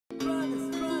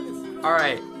All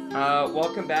right.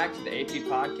 Welcome back to the AP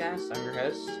Podcast. I'm your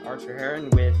host, Archer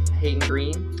Heron, with Hayden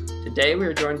Green. Today we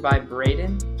are joined by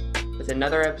Braden with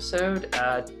another episode.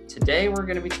 Today we're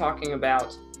going to be talking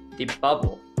about the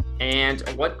bubble and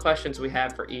what questions we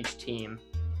have for each team.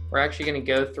 We're actually going to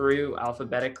go through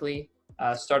alphabetically,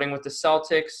 starting with the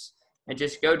Celtics, and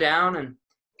just go down and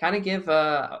kind of give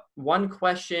one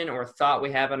question or thought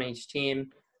we have on each team.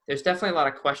 There's definitely a lot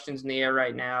of questions in the air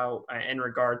right now in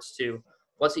regards to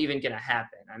what's even going to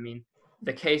happen. I mean,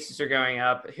 the cases are going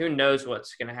up. Who knows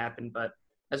what's going to happen? But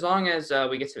as long as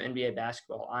we get some NBA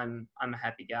basketball, I'm a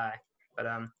happy guy. But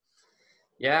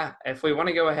yeah, if we want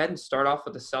to go ahead and start off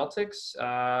with the Celtics,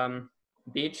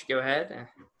 Beach, go ahead.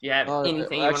 Do you have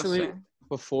anything you want to say?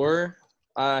 Before,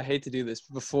 I hate to do this,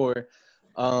 but before,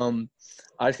 I kind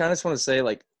of just want to say,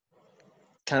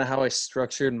 kind of how I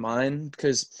structured mine,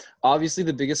 because obviously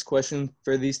the biggest question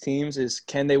for these teams is,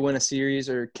 can they win a series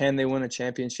or can they win a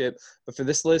championship? But for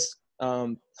this list,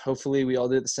 hopefully we all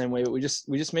did it the same way, but we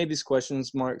just made these question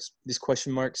marks,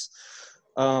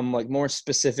 more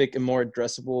specific and more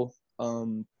addressable.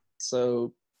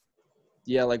 So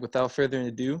yeah, without further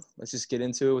ado, let's just get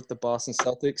into it with the Boston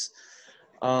Celtics.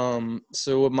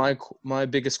 So my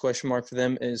biggest question mark for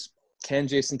them is, can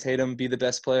Jason Tatum be the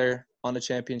best player on a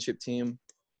championship team?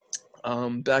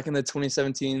 Back in the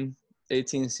 2017-18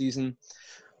 season,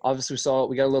 obviously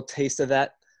we got a little taste of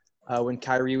that when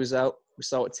Kyrie was out. We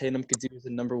saw what Tatum could do as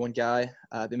the number one guy.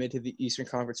 They made it to the Eastern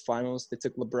Conference Finals. They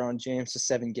took LeBron James to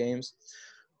 7 games.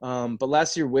 But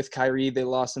last year with Kyrie, they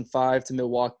lost in 5 to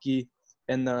Milwaukee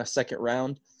in the second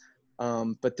round.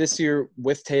 But this year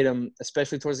with Tatum,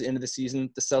 especially towards the end of the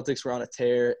season, the Celtics were on a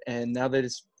tear. And now that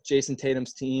it's Jason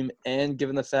Tatum's team, and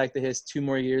given the fact that he has 2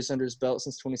 more years under his belt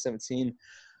since 2017,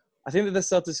 I think that the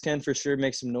Celtics can for sure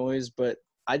make some noise, but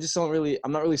I'm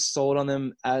not really sold on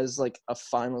them as a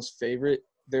finals favorite.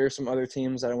 There are some other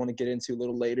teams that I want to get into a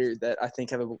little later that I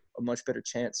think have a much better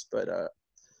chance. But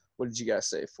what did you guys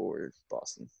say for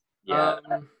Boston? Yeah,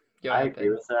 I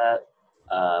agree with that.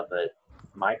 But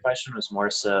my question was more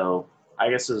so,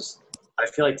 I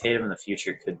feel like Tatum in the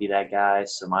future could be that guy.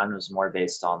 So mine was more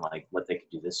based on what they could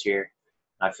do this year.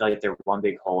 I feel like their one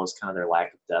big hole is kind of their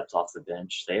lack of depth off the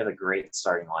bench. They have a great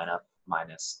starting lineup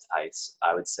minus Tice.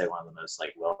 I would say one of the most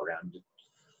well-rounded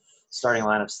starting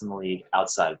lineups in the league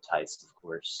outside of Tice, of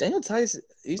course. Daniel Tice,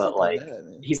 he's not bad,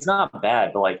 man. He's not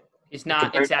bad, but he's not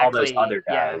compared exactly to all those other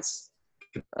guys.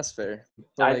 Yeah. That's fair.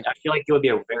 I feel like it would be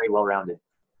a very well-rounded.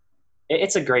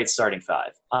 It's a great starting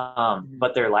 5,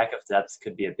 but their lack of depth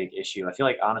could be a big issue. I feel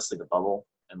like honestly the bubble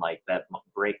and that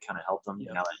break kind of helped them.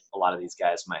 Yeah. A lot of these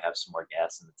guys might have some more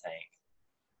gas in the tank.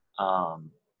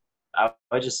 I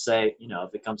would just say,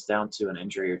 if it comes down to an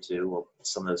injury or two, will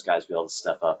some of those guys be able to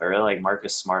step up? I really like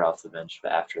Marcus Smart off the bench,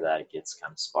 but after that, it gets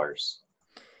kind of sparse.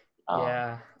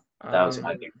 Yeah. That was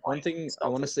my big point. One thing I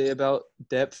want to say about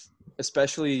depth,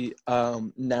 especially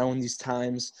now in these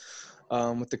times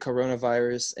with the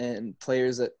coronavirus and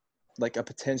players that a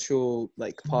potential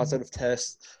positive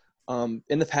test.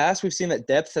 In the past, we've seen that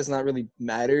depth has not really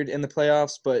mattered in the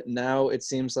playoffs, but now it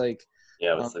seems like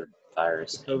with the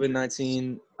virus,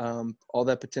 COVID-19, all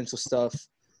that potential stuff,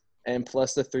 and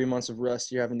plus the 3 months of rest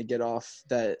you're having to get off,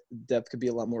 that depth could be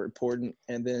a lot more important.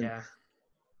 And then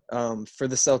for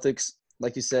the Celtics,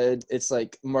 like you said, it's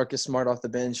Marcus Smart off the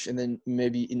bench, and then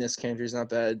maybe Enes Kanter is not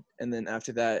bad, and then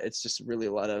after that, it's just really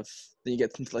a lot of. Then you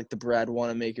get into the Brad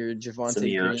Wanamaker, Javonte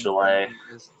Green.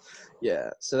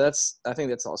 Yeah, so I think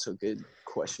that's also a good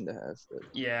question to have. But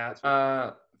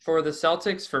yeah, for the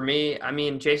Celtics, for me, I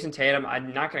mean, Jason Tatum,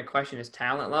 I'm not going to question his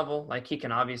talent level. He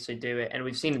can obviously do it, and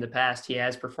we've seen in the past he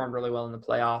has performed really well in the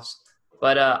playoffs.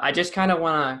 But I just kind of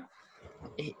want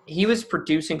to – he was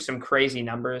producing some crazy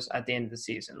numbers at the end of the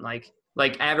season, like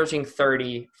averaging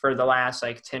 30 for the last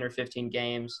 10 or 15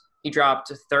 games. He dropped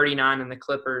to 39 on the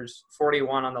Clippers,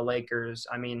 41 on the Lakers.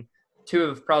 I mean, 2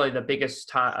 of probably the biggest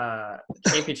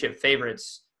championship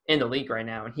favorites in the league right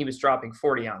now, and he was dropping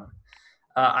 40 on them.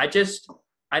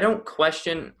 I don't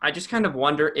question. I just kind of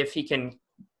wonder if he can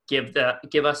give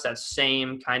us that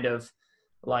same kind of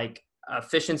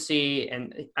efficiency,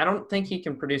 and I don't think he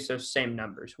can produce those same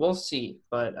numbers. We'll see,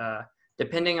 but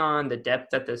depending on the depth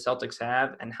that the Celtics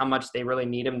have and how much they really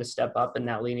need him to step up in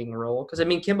that leading role. Because, I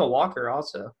mean, Kemba Walker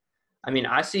also. I mean,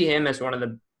 I see him as one of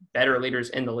the better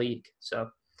leaders in the league. So,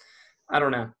 I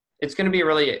don't know. It's going to be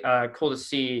really cool to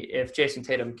see if Jason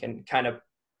Tatum can kind of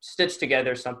stitch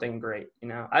together something great.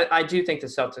 I do think the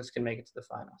Celtics can make it to the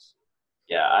finals.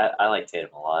 Yeah, I like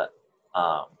Tatum a lot.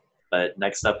 But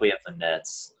next up we have the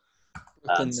Nets.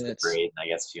 Braden, I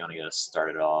guess if you want to go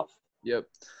start it off. Yep.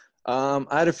 I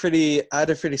had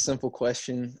a pretty simple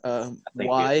question.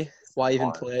 Why? why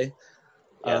even play?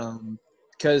 Yeah.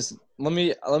 Because let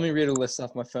me read a list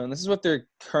off my phone. This is what their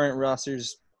current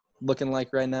roster's looking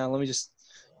like right now. Let me just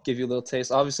give you a little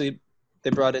taste. Obviously, they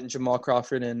brought in Jamal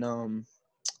Crawford and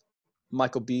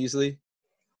Michael Beasley,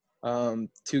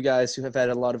 two guys who have had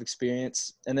a lot of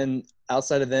experience. And then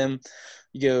outside of them,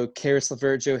 you go Karis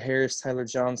LeVert, Joe Harris, Tyler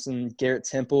Johnson, Garrett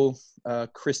Temple,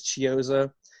 Chris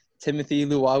Chioza, Timothy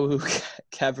Luwawu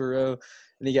Cabarro,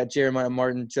 and you got Jeremiah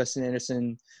Martin, Justin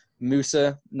Anderson,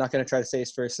 Musa. I'm not going to try to say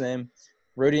his first name.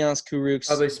 Rodions Kuruks,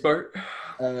 Probably smart.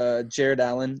 Jared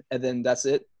Allen, and then that's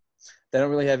it. They don't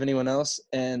really have anyone else,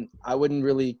 and I wouldn't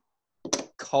really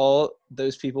call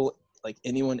those people like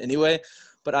anyone anyway.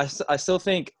 But I still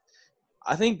think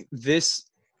this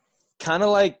kind of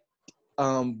like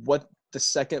what the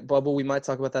second bubble, we might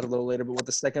talk about that a little later, but what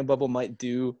the second bubble might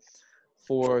do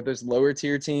for those lower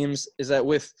tier teams is that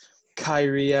with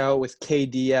Kyrie out, with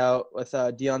KD out, with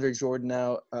DeAndre Jordan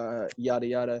out, yada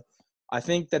yada, I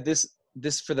think that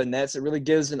this for the Nets, it really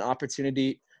gives an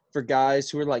opportunity for guys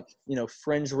who are like,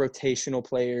 fringe rotational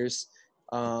players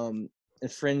and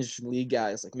fringe league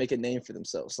guys, like make a name for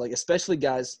themselves. Like especially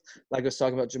guys like I was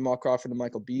talking about Jamal Crawford and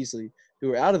Michael Beasley,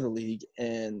 who are out of the league,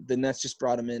 and the Nets just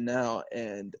brought them in now,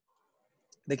 and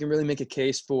they can really make a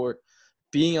case for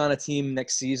being on a team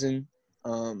next season.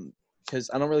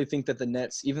 Because I don't really think that the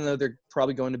Nets, even though they're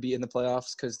probably going to be in the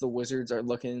playoffs, because the Wizards are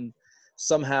looking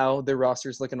somehow their roster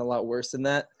is looking a lot worse than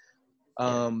that.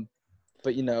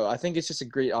 But I think it's just a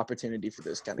great opportunity for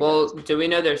those kind of guys. Well, do we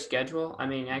know their schedule? I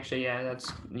mean, actually, yeah,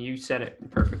 you said it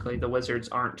perfectly. The Wizards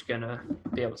aren't gonna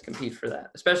be able to compete for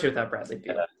that, especially without Bradley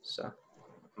Beal. Yeah. So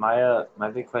my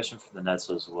big question for the Nets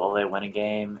was, will they win a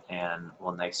game, and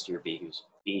will next year be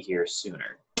here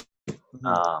sooner? Mm-hmm.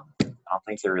 I don't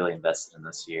think they're really invested in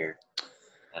this year,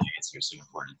 and I guess they're looking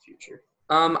for in the future.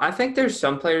 I think there's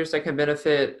some players that can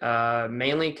benefit,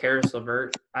 mainly Karis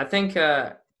LeVert. I think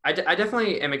I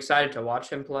definitely am excited to watch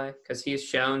him play because he's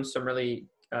shown some really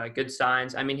good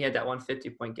signs. I mean, he had that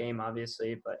 150-point game,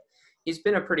 obviously, but he's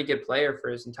been a pretty good player for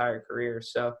his entire career.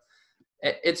 So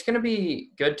it's going to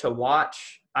be good to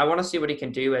watch. I want to see what he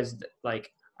can do as,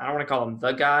 like, I don't want to call him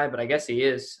the guy, but I guess he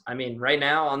is. I mean, right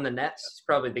now on the Nets, he's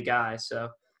probably the guy. So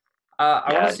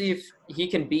I want to see if he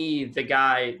can be the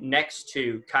guy next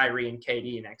to Kyrie and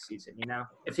KD next season,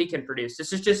 if he can produce.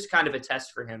 This is just kind of a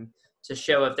test for him to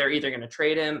show if they're either going to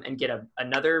trade him and get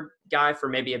another guy for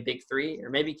maybe a big three or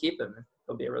maybe keep him.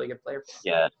 He'll be a really good player.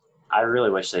 Yeah, I really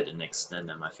wish they didn't extend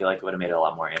him. I feel like it would have made it a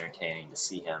lot more entertaining to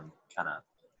see him kind of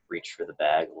reach for the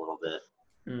bag a little bit.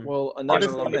 Well, another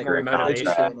thing that more motivation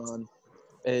going on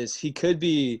is he could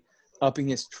be upping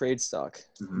his trade stock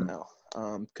now,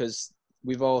 because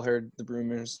we've all heard the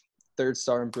rumors. Third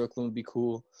star in Brooklyn would be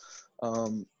cool.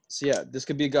 So yeah, this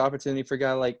could be a good opportunity for a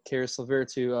guy like Karis LeVert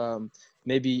to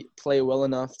maybe play well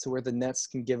enough to where the Nets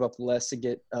can give up less to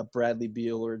get a Bradley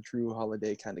Beal or Drew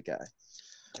Holiday kind of guy.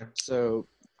 So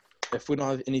if we don't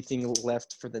have anything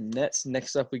left for the Nets,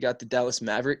 next up we got the Dallas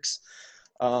Mavericks.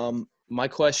 My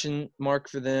question mark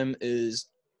for them is,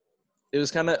 it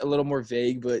was kind of a little more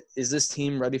vague, but is this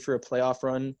team ready for a playoff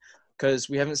run? Because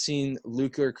we haven't seen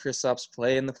Luka or Kristaps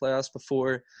play in the playoffs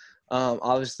before.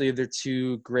 Obviously, they're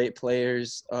two great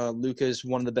players. Luka is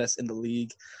one of the best in the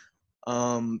league.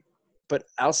 But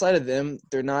outside of them,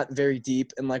 they're not very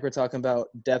deep. And like we're talking about,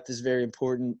 depth is very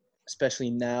important, especially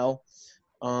now.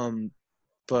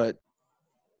 But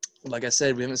like I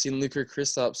said, we haven't seen Luka or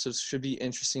Kristaps, so it should be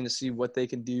interesting to see what they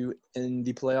can do in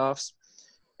the playoffs.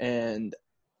 And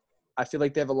I feel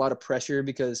like they have a lot of pressure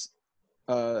because,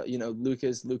 Luka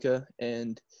is Luka,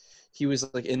 and he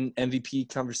was like in MVP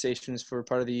conversations for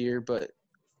part of the year. But,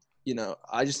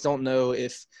 I just don't know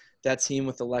if that team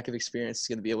with the lack of experience is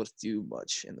going to be able to do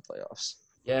much in the playoffs.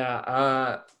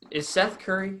 Yeah. Is Seth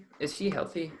Curry, is he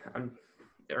healthy?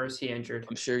 Or is he injured?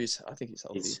 I think he's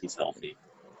healthy. He's healthy.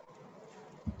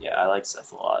 Yeah, I like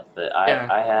Seth a lot, but I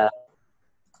had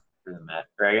for the Met,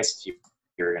 or I guess if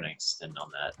you were going to extend on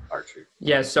that, Archer.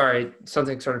 Yeah, sorry,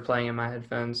 something started playing in my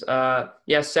headphones.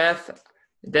 Yeah, Seth,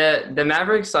 the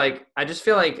Mavericks, like, I just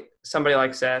feel like somebody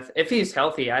like Seth, if he's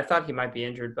healthy, I thought he might be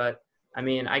injured, but I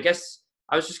mean, I guess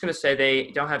I was just going to say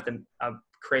they don't have a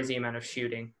crazy amount of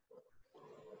shooting.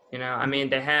 I mean,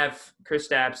 they have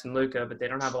Kristaps and Luka, but they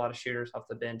don't have a lot of shooters off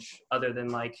the bench other than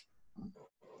like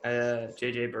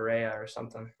JJ Barea or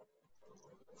something.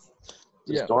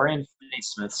 Does Dorian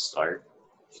Finney-Smith start?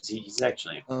 He's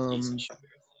actually a decent shooter.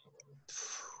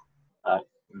 I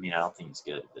don't think he's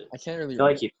good, but I can't really. I feel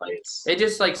like he plays. It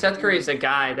just like Seth Curry is a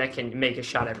guy that can make a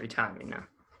shot every time,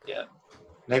 Yeah.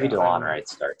 Maybe So, DeLon Wright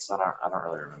starts. I don't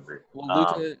really remember. Well,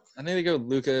 Luka, I think they go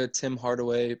Luka, Tim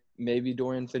Hardaway, maybe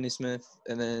Dorian Finney-Smith,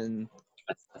 and then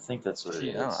I think that's what it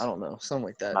is. I don't know, something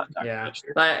like that. Not yeah,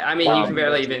 sure. but I mean, you can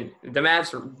barely yeah. even the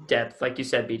Mavs' depth, like you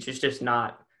said, Beach, is just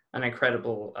not an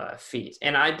incredible feat.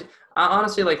 And I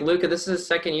honestly like Luka. This is his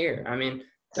second year. I mean,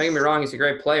 don't get me wrong, he's a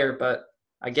great player, but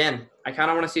again, I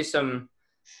kind of want to see some.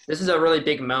 This is a really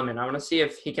big moment. I want to see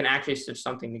if he can actually stitch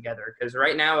something together because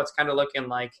right now it's kind of looking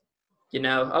like, he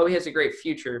has a great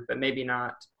future, but maybe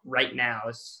not right now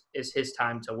is his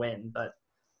time to win. But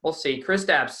we'll see.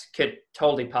 Kristaps could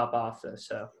totally pop off though,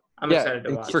 so I'm excited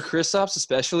to watch. For Kristaps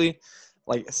especially,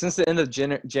 like since the end of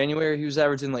January, he was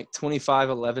averaging like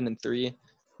 25, 11, and 3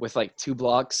 with like 2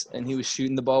 blocks, and he was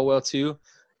shooting the ball well too.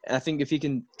 And I think if he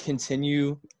can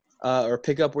continue or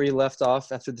pick up where he left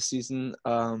off after the season,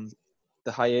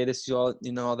 the hiatus, all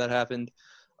that happened.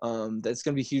 That's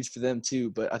going to be huge for them too.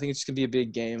 But I think it's just going to be a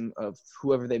big game of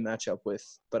whoever they match up with.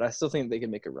 But I still think they can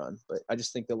make a run. But I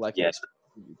just think the likelihood is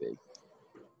going to be big.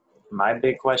 My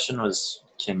big question was,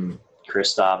 can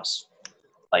Kristaps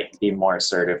be more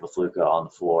assertive with Luka on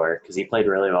the floor? Because he played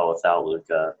really well without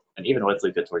Luka, and even with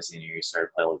Luka towards the end of the year, he started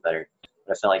to play a little better.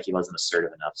 But I felt like he wasn't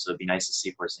assertive enough. So it'd be nice to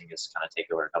see Porzingis kind of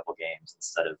take over a couple games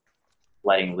instead of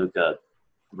letting Luka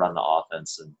run the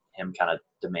offense and him kind of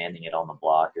demanding it on the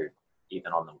block or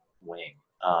even on the wing.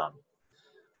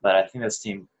 But I think this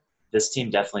team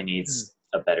definitely needs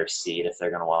a better seed if they're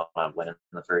going to want to win in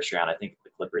the first round. I think the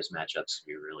Clippers matchups could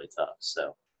be really tough.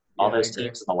 So all those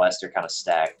teams in the West are kind of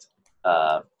stacked.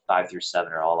 5 through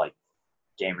 7 are all like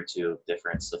game or two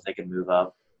difference. So if they can move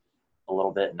up a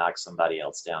little bit and knock somebody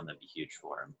else down, that'd be huge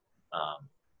for them.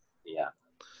 Yeah.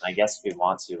 I guess if we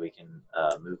want to, we can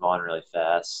move on really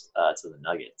fast to the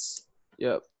Nuggets.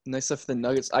 Yep. Nice stuff for the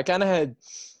Nuggets. I kind of had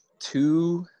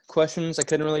 2 questions I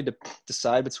couldn't really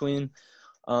decide between.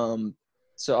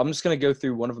 So I'm just going to go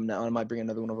through one of them now, and I might bring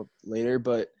another one up later.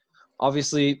 But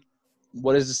obviously,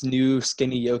 what is this new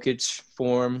skinny Jokic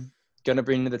form going to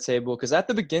bring to the table? Because at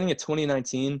the beginning of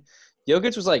 2019,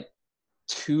 Jokic was like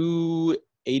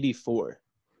 284,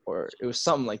 or it was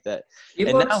something like that. He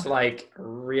looks like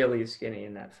really skinny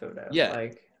in that photo. Yeah.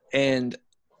 And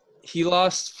he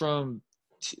lost from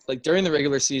during the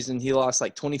regular season, he lost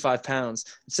like 25 pounds.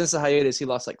 Since the hiatus, he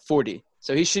lost like 40.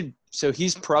 So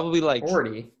he's probably like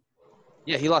 40.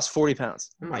 Yeah, he lost 40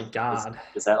 pounds. Oh my God.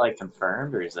 Is that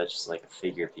confirmed, or is that just a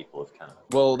figure people have kind of?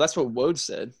 Well, that's what Woj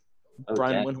said. Okay.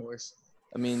 Brian Windhorst.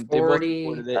 I mean,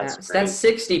 40 they both pounds. That's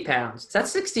 60 pounds.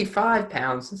 That's 65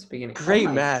 pounds since the beginning. Great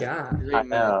math. God. Great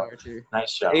math, Archer.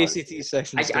 Nice job. ACT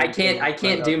section. I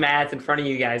can't do math in front of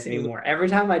you guys anymore. Every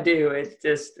time I do, it's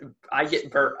just I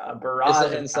get barrage.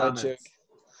 It's an inside joke.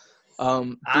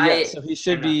 So he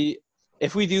should be.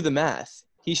 If we do the math,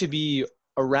 he should be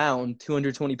around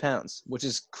 220 pounds, which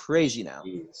is crazy now,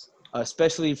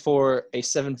 especially for a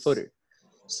 7-footer.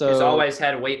 So he's always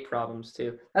had weight problems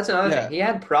too. That's another thing. He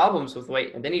had problems with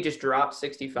weight, and then he just dropped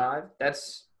 65.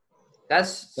 That's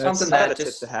something that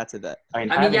just tip the hat to that. I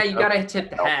mean, you gotta tip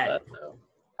the hat.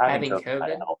 Having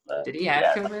COVID? Did he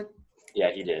have COVID?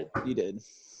 Yeah, he did. He did.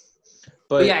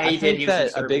 But yeah, I think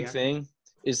that a big thing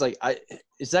is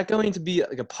is that going to be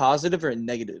like a positive or a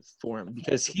negative for him?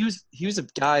 Because he was a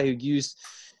guy who used,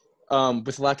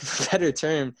 with lack of a better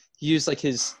term, he used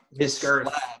his girth.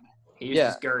 He used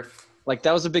his girth.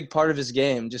 That was a big part of his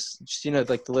game. Just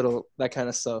the little that kind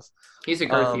of stuff. He's a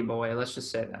girthy boy. Let's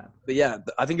just say that. But yeah,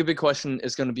 I think a big question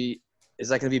is going to be, is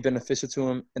that going to be beneficial to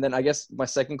him? And then I guess my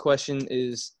second question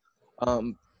is,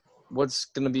 what's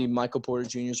going to be Michael Porter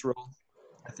Jr.'s role?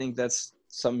 I think that's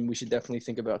something we should definitely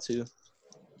think about too.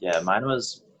 Yeah, mine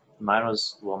was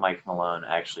will Mike Malone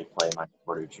actually play Michael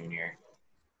Porter Jr.?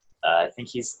 I think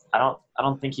I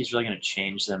don't think he's really going to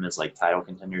change them as title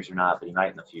contenders or not, but he might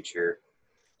in the future,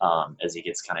 as he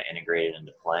gets kind of integrated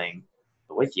into playing.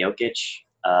 But with Jokic,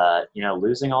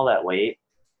 losing all that weight,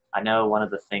 I know one of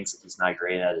the things that he's not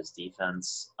great at is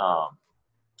defense,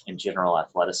 in general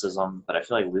athleticism, but I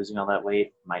feel like losing all that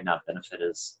weight might not benefit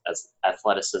his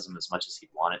athleticism as much as he'd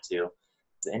want it to.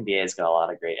 The NBA's got a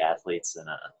lot of great athletes, and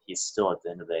he's still at the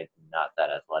end of the day not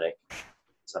that athletic.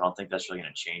 So I don't think that's really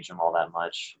going to change him all that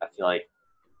much. I feel like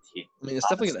it's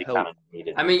definitely going to help.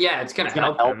 It's going to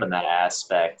help in that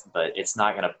aspect, but it's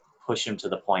not going to push him to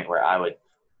the point where I would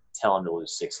tell him to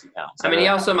lose 60 pounds. He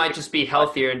also might just be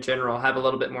healthier in general, have a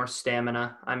little bit more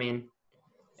stamina.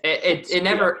 It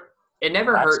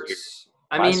never hurts.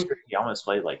 He almost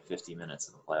played 50 minutes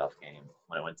in the playoff game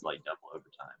when it went to double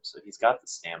overtime. So he's got the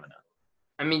stamina.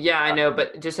 I know,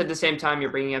 but just at the same time,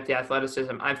 you're bringing up the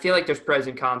athleticism. I feel like there's pros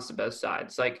and cons to both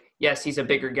sides. Yes, he's a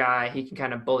bigger guy. He can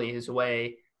kind of bully his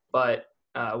way, but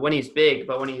when he's big,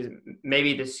 but when he's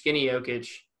maybe the skinny Jokic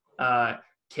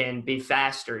can be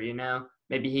faster,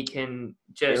 Maybe he can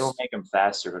just – It will make him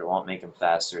faster, but it won't make him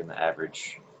faster than the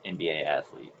average NBA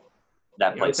athlete.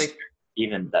 That plays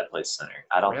center.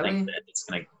 I don't think that it's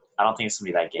going to – I don't think it's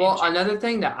going to be that game. Well, another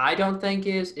thing that I don't think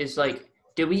is like,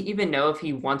 do we even know if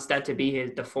he wants that to be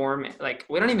the form? Like,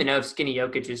 we don't even know if skinny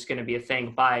Jokic is going to be a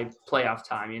thing by playoff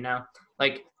time,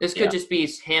 Like, this could just be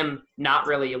him not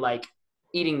really, like,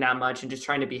 eating that much and just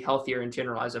trying to be healthier in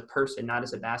general as a person, not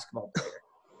as a basketball player.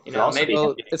 Maybe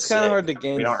it's kind of hard to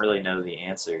gauge. We don't really know the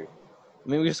answer. I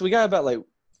mean, we got about, like,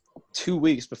 2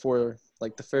 weeks before,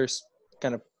 like, the first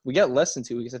kind of – we got less than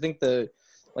 2 weeks. I think the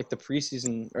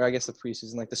preseason – or I guess the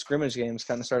preseason, like, the scrimmage games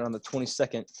kind of started on the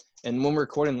 22nd. And when we're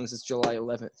recording this, it's July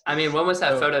 11th. I mean, when was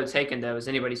that photo taken, though? Has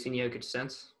anybody seen Jokic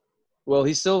since? Well,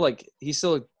 he still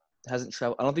hasn't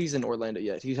traveled. I don't think he's in Orlando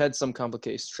yet. He had some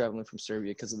complications traveling from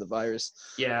Serbia because of the virus.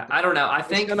 Yeah, I don't know. I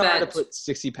think that – hard to put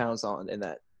 60 pounds on in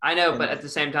that. I know, but at the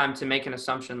same time, to make an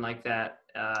assumption like that,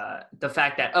 the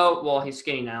fact that, he's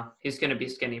skinny now. He's going to be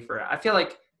skinny for – I feel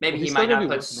like maybe he might not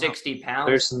put 60 pounds.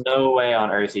 There's no way on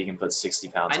earth he can put 60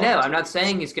 pounds on. I know. I'm not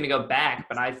saying he's going to go back,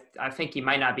 but I think he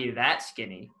might not be that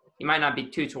skinny. He might not be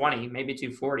 220, maybe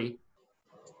 240.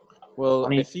 Well,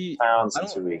 20 pounds in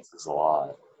 2 weeks is a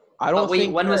lot.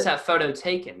 When was that photo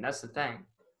taken? That's the thing.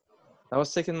 That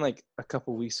was taken, like, a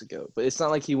couple weeks ago. But it's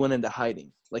not like he went into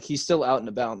hiding. Like, he's still out and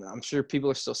about now. I'm sure people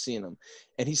are still seeing him.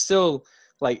 And he's still,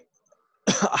 like,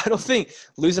 I don't think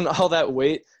losing all that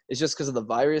weight is just because of the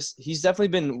virus. He's definitely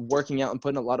been working out and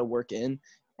putting a lot of work in.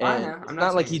 And it's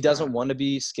not like he doesn't want to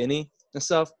be skinny and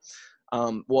stuff.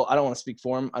 Well, I don't want to speak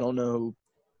for him. I don't know.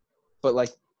 But, like,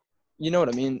 you know what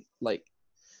I mean? Like,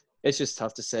 it's just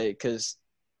tough to say because,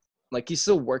 like, he's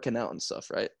still working out and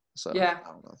stuff, right? So, yeah.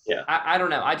 I don't know. Yeah. I don't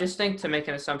know. I just think to make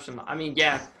an assumption, I mean,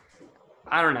 yeah,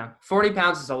 I don't know. 40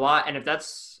 pounds is a lot, and if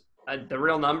that's the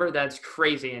real number, that's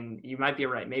crazy, and you might be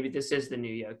right. Maybe this is the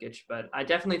new Jokic, but I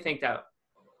definitely think that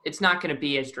it's not going to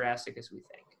be as drastic as we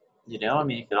think. I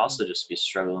mean, he could also just be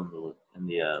struggling in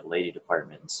the lady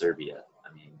department in Serbia.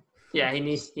 I mean, yeah, he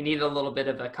needed a little bit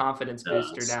of a confidence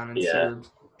booster down in Serbia.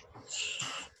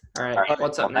 All right,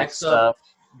 what's up next? We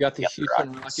got the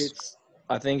Houston Rockets.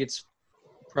 I think it's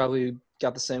probably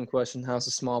got the same question. How's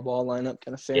the small ball lineup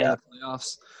going to fare in the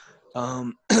playoffs?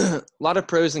 A lot of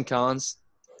pros and cons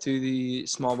to the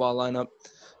small ball lineup.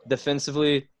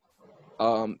 Defensively,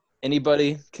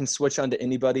 anybody can switch onto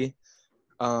anybody.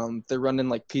 They're running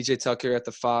like PJ Tucker at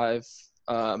the 5,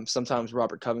 sometimes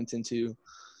Robert Covington too.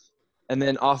 And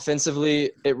then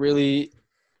offensively, it really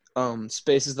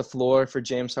spaces the floor for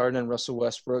James Harden and Russell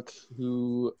Westbrook,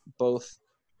 who both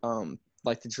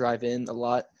like to drive in a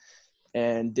lot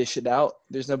and dish it out.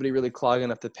 There's nobody really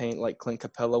clogging up the paint like Clint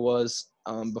Capella was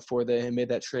before they made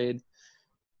that trade.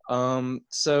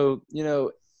 So,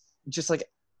 just like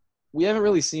we haven't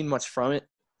really seen much from it.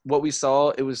 What we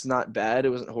saw, it was not bad. It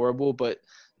wasn't horrible. But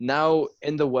now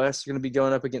in the West, you're going to be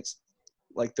going up against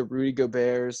like the Rudy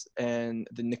Goberts and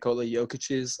the Nikola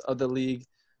Jokic's of the league.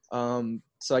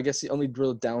 So I guess the only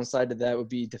real downside to that would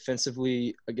be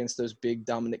defensively against those big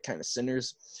dominant kind of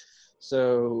centers.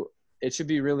 So it should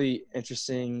be really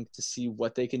interesting to see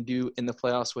what they can do in the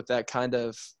playoffs with that kind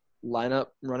of lineup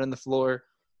running the floor.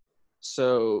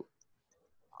 So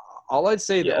all I'd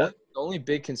say, the only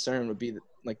big concern would be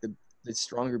the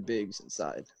stronger bigs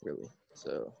inside, really.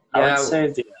 So I would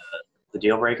say the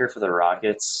deal breaker for the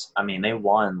Rockets, I mean, they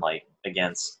won like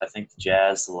against, I think, the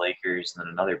Jazz, the Lakers, and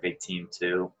then another big team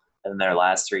too. And in their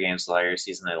last 3 games of the regular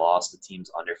season, they lost to teams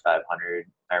under 500.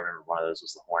 I remember one of those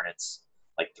was the Hornets,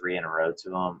 like 3 in a row to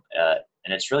them.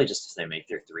 And it's really just if they make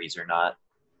their threes or not.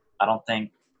 I don't think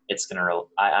it's going to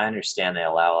 – I understand they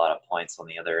allow a lot of points on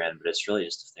the other end, but it's really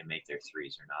just if they make their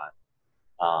threes or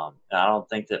not. And I don't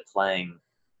think that playing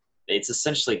 – it's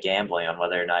essentially gambling on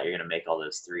whether or not you're going to make all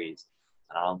those threes.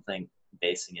 And I don't think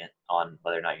basing it on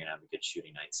whether or not you're going to have a good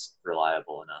shooting night's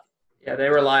reliable enough. Yeah, they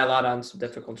rely a lot on some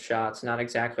difficult shots, not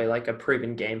exactly like a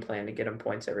proven game plan to get them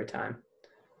points every time.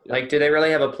 Yeah. Like, do they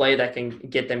really have a play that can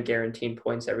get them guaranteed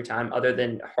points every time other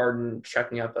than Harden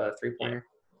chucking up a three-pointer?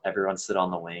 Yeah. Everyone sit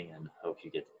on the wing and hope you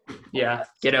get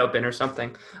get open or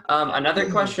something.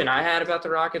 Another question I had about the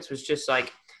Rockets was just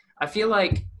like, I feel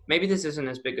like maybe this isn't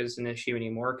as big as an issue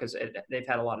anymore because they've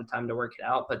had a lot of time to work it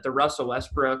out, but the Russell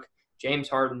Westbrook, James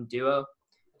Harden duo,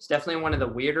 it's definitely one of the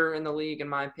weirder in the league, in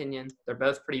my opinion. They're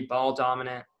both pretty ball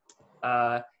dominant.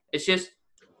 It's just,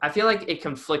 I feel like it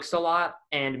conflicts a lot,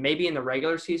 and maybe in the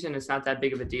regular season it's not that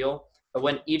big of a deal. But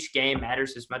when each game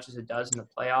matters as much as it does in the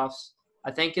playoffs, I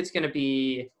think it's going to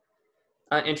be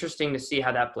interesting to see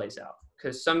how that plays out.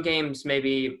 Because some games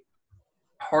maybe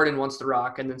Harden wants the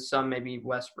rock, and then some maybe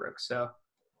Westbrook. So,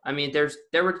 I mean, there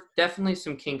were definitely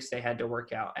some kinks they had to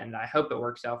work out, and I hope it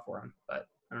works out for them. But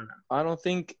I don't know.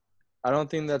 I don't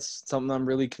think that's something I'm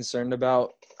really concerned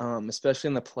about, especially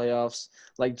in the playoffs.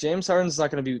 Like, James Harden's not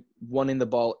going to be wanting the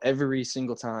ball every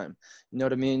single time. You know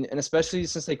what I mean? And especially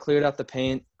since they cleared out the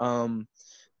paint,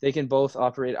 they can both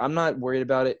operate. I'm not worried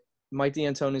about it. Mike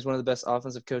D'Antoni is one of the best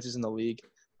offensive coaches in the league.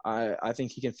 I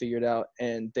think he can figure it out.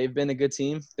 And they've been a good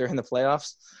team. They're in the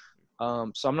playoffs.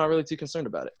 So I'm not really too concerned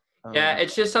about it. Yeah,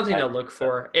 it's just something to look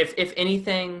for. If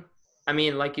anything, I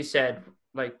mean, like you said,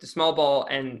 like the small ball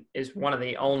and is one of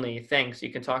the only things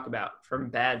you can talk about from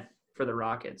bad for the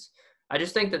Rockets. I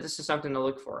just think that this is something to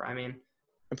look for. I mean,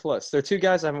 and plus, they're two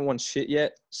guys that haven't won shit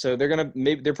yet, so they're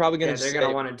probably gonna. Yeah, they're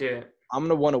gonna want to do it. I'm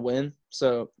gonna want to win.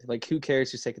 So, like, who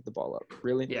cares who's taking the ball up?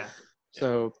 Really? Yeah.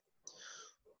 So,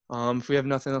 if we have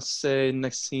nothing else to say,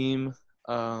 next team,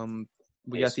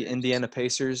 we got the Indiana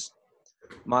Pacers.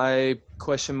 My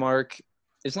question mark,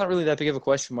 it's not really that big of a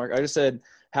question mark. I just said,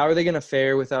 how are they going to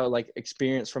fare without, like,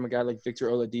 experience from a guy like Victor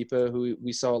Oladipo, who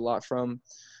we saw a lot from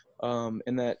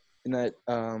in that I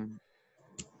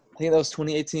think that was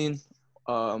 2018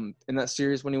 in that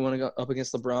series when he won up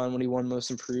against LeBron, when he won Most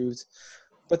Improved.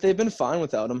 But they've been fine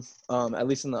without him, at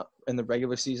least in the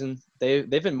regular season. They've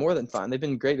been more than fine. They've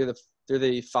been great. They're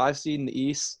the 5 seed in the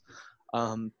East.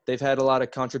 They've had a lot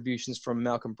of contributions from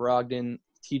Malcolm Brogdon,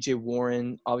 T.J.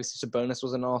 Warren. Obviously, Sabonis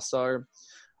was an all-star.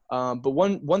 But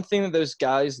one thing that those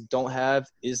guys don't have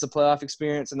is the playoff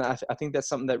experience, and I think that's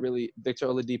something that really Victor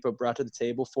Oladipo brought to the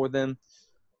table for them.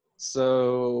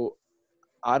 So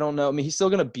I don't know. I mean, he's still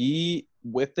going to be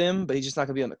with them, but he's just not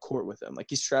going to be on the court with them. Like,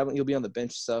 he's traveling. He'll be on the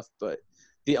bench stuff, but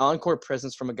the on-court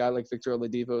presence from a guy like Victor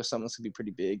Oladipo is something that's going to be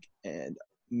pretty big, and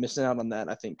missing out on that,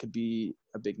 I think, could be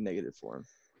a big negative for him.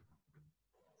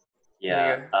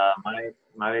 Yeah,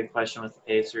 my big question with the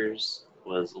Pacers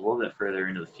was a little bit further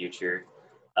into the future,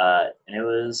 and it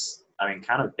was, I mean,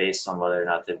 kind of based on whether or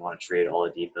not they want to trade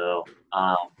Oladipo.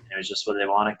 It was just whether they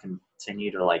want to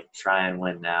continue to, like, try and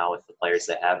win now with the players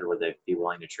they have, or would they be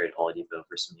willing to trade Oladipo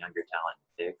for some younger talent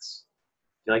picks.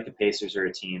 I feel like the Pacers are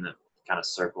a team that kind of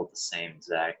circled the same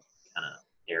exact kind of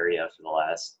area for the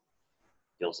last,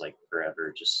 feels like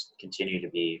forever, just continue to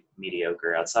be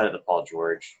mediocre outside of the Paul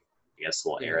George, I guess,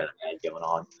 little era that they had going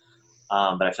on.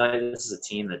 But I feel like this is a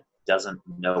team that doesn't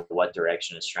know what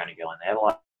direction it's trying to go in. They have a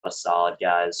lot of solid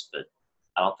guys, but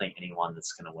I don't think anyone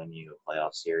that's going to win you a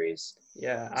playoff series.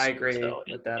 Yeah, I agree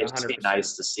with that 100%. It'd just be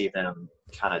nice to see them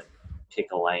kind of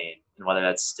pick a lane, and whether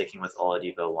that's sticking with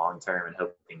Oladipo long-term and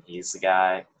hoping he's the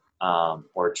guy,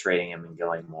 or trading him and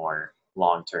going more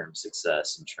long-term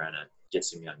success and trying to get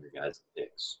some younger guys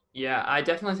picks. Yeah, I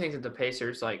definitely think that the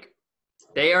Pacers, like,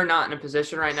 they are not in a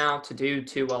position right now to do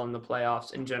too well in the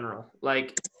playoffs in general.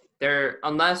 Like,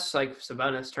 unless, like,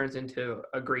 Sabonis turns into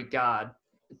a Greek god,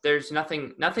 there's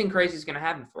nothing crazy is going to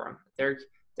happen for them.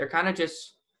 They're kind of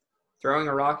just throwing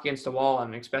a rock against the wall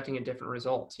and expecting a different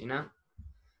result, you know?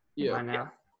 Yeah. Right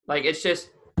now. Like, it's just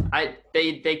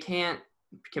they can't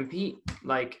compete.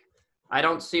 Like, I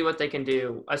don't see what they can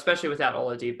do, especially without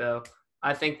Oladipo.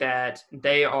 I think that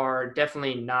they are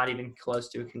definitely not even close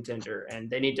to a contender, and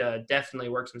they need to definitely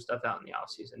work some stuff out in the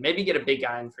offseason. Maybe get a big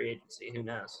guy in free agency. Who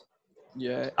knows?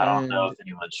 Yeah. I don't know if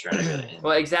anyone's trying to go to Indiana.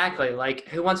 Well, exactly. Like,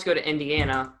 who wants to go to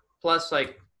Indiana? Plus,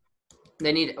 like,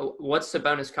 they need – what's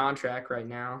Sabonis' contract right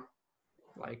now?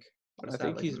 Like, I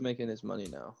think he's making his money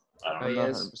now. I'm not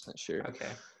 100% sure. Okay.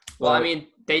 Well, I mean,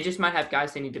 they just might have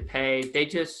guys they need to pay. They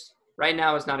just – right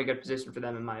now is not a good position for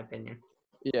them, in my opinion.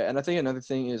 Yeah, and I think another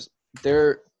thing is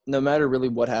no matter really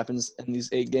what happens in these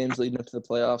 8 games leading up to the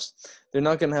playoffs, they're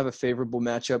not going to have a favorable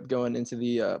matchup going into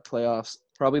the playoffs.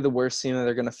 Probably the worst team that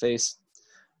they're going to face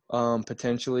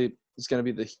potentially is going to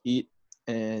be the Heat.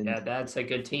 And yeah, that's a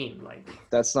good team. Like,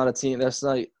 that's not a team. That's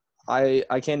not. I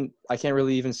can't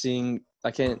really see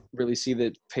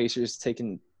the Pacers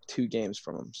taking 2 games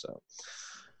from them. So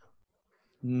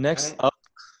next up,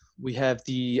 we have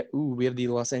the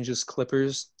Los Angeles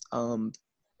Clippers.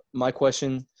 My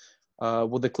question.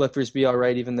 Will the Clippers be all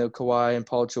right even though Kawhi and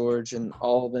Paul George and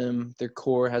all of them, their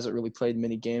core hasn't really played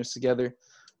many games together?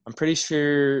 I'm pretty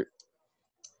sure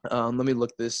let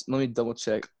me double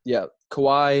check. Yeah,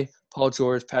 Kawhi, Paul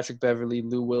George, Patrick Beverley,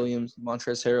 Lou Williams,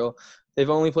 Montrezl Harrell, they've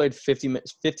only played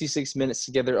 56 minutes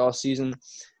together all season,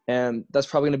 and that's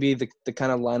probably going to be the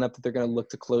kind of lineup that they're going to look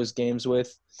to close games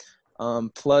with.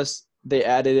 Plus, they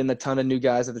added in a ton of new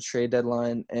guys at the trade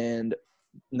deadline and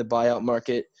in the buyout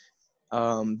market.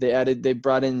 They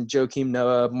brought in Joakim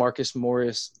Noah, Marcus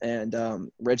Morris, and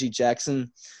Reggie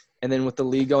Jackson. And then with the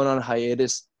league going on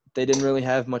hiatus, they didn't really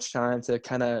have much time to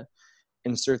kind of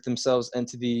insert themselves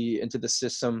into the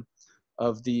system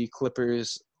of the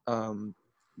Clippers,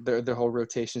 their whole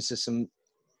rotation system.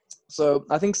 So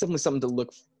I think it's definitely something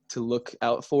to look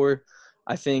out for.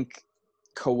 I think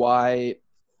Kawhi,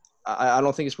 I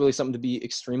don't think it's really something to be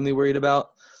extremely worried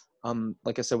about.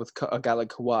 Like I said, with a guy like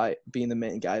Kawhi being the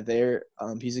main guy there,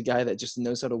 he's a guy that just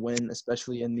knows how to win,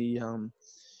 especially in the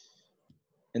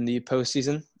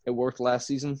postseason. It worked last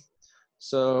season.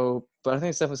 So, but I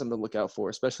think it's definitely something to look out for,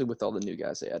 especially with all the new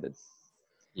guys they added.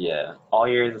 Yeah, all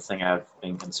year the thing I've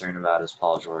been concerned about is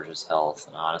Paul George's health,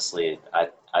 and honestly, I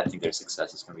think their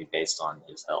success is going to be based on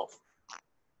his health.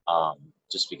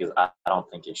 Just because I don't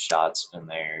think his shot's been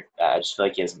there. I just feel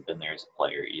like he hasn't been there as a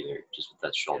player either, just with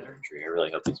that shoulder injury. I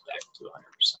really hope he's back to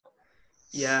 100%.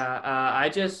 Yeah,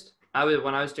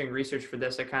 when I was doing research for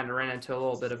this, I kind of ran into a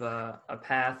little bit of a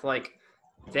path. Like,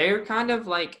 they're kind of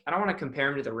like, I don't want to compare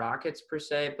them to the Rockets per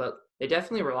se, but they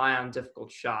definitely rely on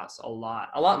difficult shots a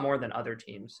lot more than other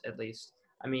teams, at least.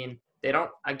 I mean, they don't,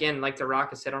 again, like the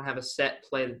Rockets, they don't have a set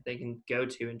play that they can go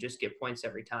to and just get points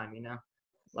every time, you know?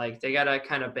 Like, they got to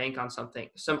kind of bank on some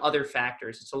other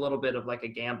factors. It's a little bit of like a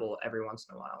gamble every once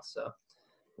in a while. So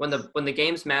when the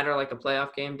games matter like a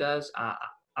playoff game does,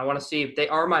 I want to see if they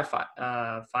are my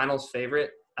finals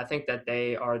favorite. I think that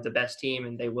they are the best team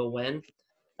and they will win.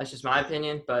 That's just my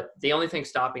opinion. But the only thing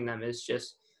stopping them is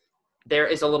just there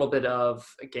is a little bit of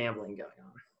gambling going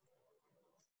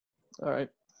on. All right.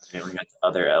 And we got the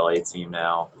other LA team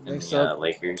now in Next the up,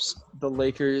 Lakers. The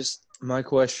Lakers. My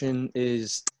question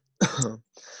is,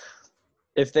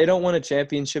 if they don't win a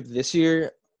championship this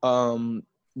year,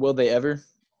 will they ever?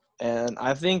 And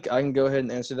I think I can go ahead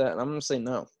and answer that, and I'm going to say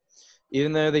no.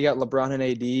 Even though they got LeBron and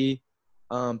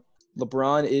AD,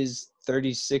 LeBron is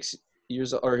 36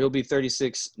 years – or he'll be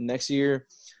 36 next year.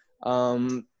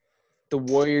 The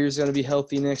Warriors are going to be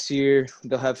healthy next year.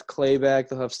 They'll have Clay back.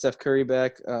 They'll have Steph Curry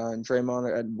back, and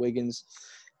Draymond and Wiggins.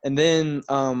 And then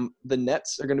the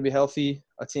Nets are going to be healthy,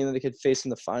 a team that they could face in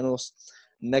the finals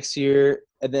next year.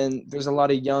 And then there's a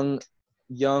lot of young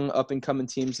up-and-coming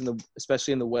teams,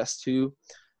 especially in the West too,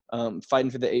 fighting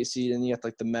for the 8 seed. And you have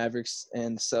like the Mavericks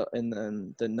and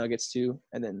then the Nuggets too.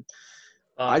 And then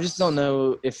I just don't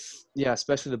know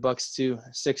especially the Bucks too,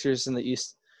 Sixers in the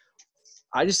East.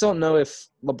 I just don't know if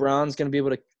LeBron's going to be able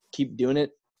to keep doing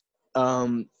it.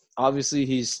 Obviously,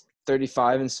 he's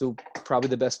 35 and still probably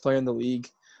the best player in the league.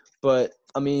 But,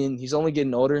 I mean, he's only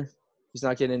getting older. He's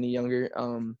not getting any younger.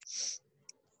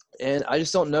 And I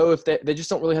just don't know if they just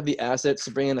don't really have the assets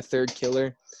to bring in a third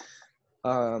killer.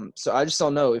 So I just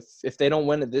don't know. If they don't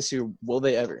win it this year, will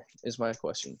they ever is my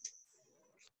question.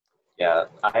 Yeah,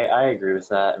 I agree with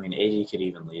that. I mean, AD could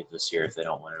even leave this year if they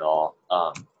don't win it all.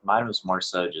 Mine was more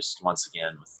so just, once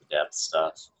again, with the depth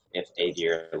stuff. If AD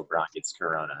or LeBron gets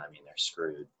corona, I mean, they're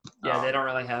screwed. Yeah, they don't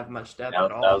really have much depth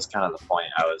at all. That was kind of the point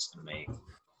I was going to make.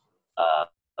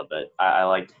 But I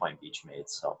like the point Beach made,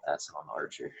 so I'll pass it on to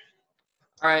Archer.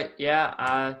 All right,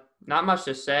 yeah, not much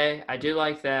to say. I do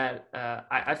like that.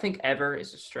 I think ever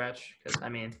is a stretch because, I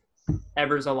mean,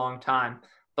 ever's a long time.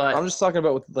 But I'm just talking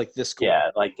about with like this score. Yeah,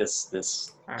 like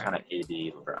this kind of AD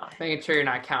LeBron. Making sure you're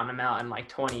not counting them out in like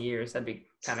 20 years. That'd be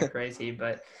kind of crazy.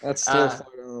 But that's still far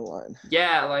down the line.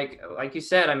 Yeah, like you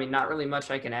said, I mean, not really much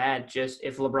I can add. Just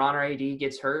if LeBron or AD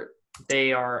gets hurt,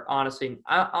 they are honestly,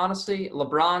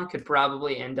 LeBron could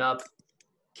probably end up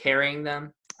carrying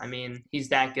them. I mean, he's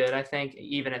that good, I think.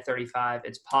 Even at 35,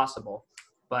 it's possible.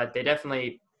 But they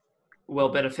definitely will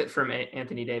benefit from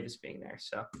Anthony Davis being there.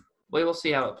 So we will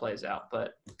see how it plays out.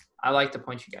 But I like the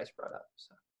point you guys brought up.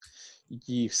 So.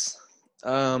 Yes.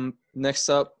 Next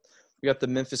up, we got the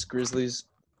Memphis Grizzlies.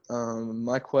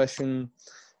 My question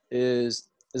is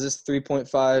this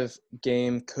 3.5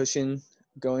 game cushion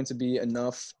going to be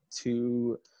enough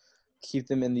to keep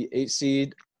them in the 8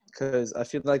 seed? Because I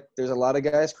feel like there's a lot of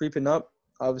guys creeping up.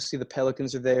 Obviously, the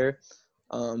Pelicans are there.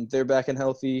 They're back and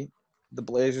healthy. The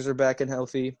Blazers are back and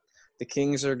healthy. The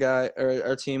Kings are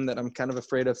a team that I'm kind of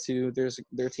afraid of too. They're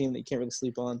a team that you can't really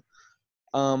sleep on.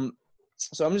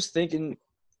 So I'm just thinking,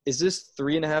 is this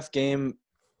 3.5 game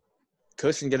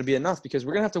cushion going to be enough? Because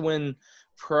we're going to have to win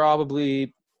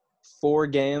probably 4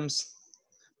 games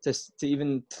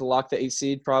to lock the 8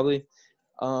 seed probably.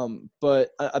 But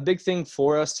a big thing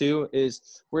for us too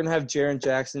is we're going to have Jaren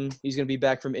Jackson. He's going to be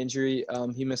back from injury.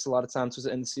 He missed a lot of time towards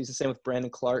the end of the season. Same with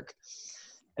Brandon Clark.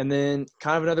 And then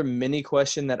kind of another mini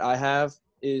question that I have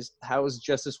is, how is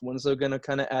Justice Winslow going to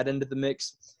kind of add into the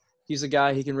mix? He's a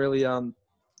guy, he can really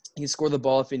he can score the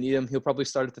ball if you need him. He'll probably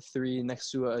start at the 3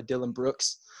 next to Dylan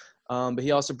Brooks. But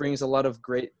he also brings a lot of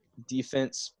great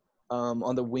defense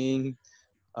on the wing.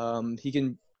 He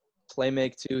can play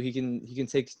make too. He can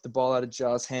take the ball out of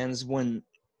Ja's hands when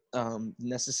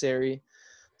necessary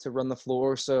to run the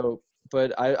floor. So,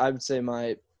 but I would say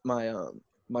my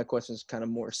question is kind of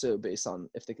more so based on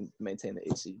if they can maintain the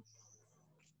 8 seed.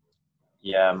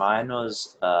 Yeah, mine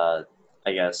was I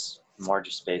guess more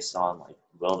just based on like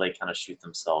will they kind of shoot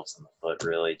themselves in the foot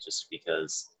really, just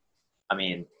because I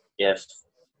mean if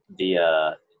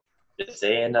if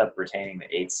they end up retaining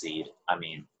the 8 seed, I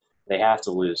mean they have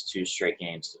to lose 2 straight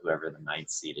games to whoever the 9th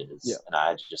seed is, Yeah. and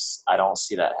I don't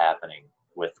see that happening.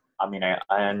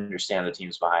 I understand the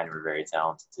teams behind them are very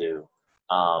talented too,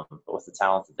 but with the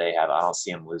talent that they have, I don't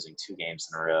see them losing 2 games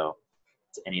in a row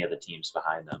to any of the teams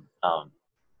behind them.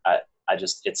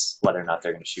 It's whether or not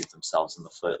they're going to shoot themselves in the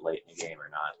foot late in the game or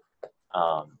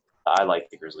not. I like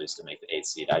the Grizzlies to make the 8th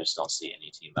seed. I just don't see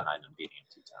any team behind them beating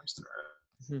them 2 times in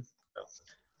a row.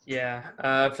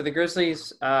 Yeah, for the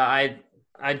Grizzlies, I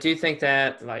do think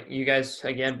that, like, you guys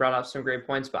again brought up some great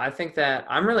points, but I think that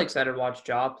I'm really excited to watch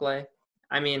Ja play.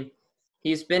 I mean,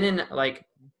 he's been in like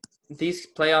these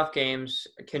playoff games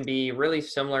can be really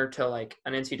similar to like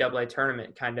an NCAA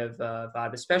tournament kind of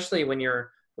vibe, especially when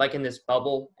you're like in this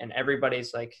bubble and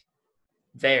everybody's like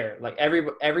there, like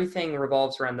everything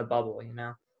revolves around the bubble, you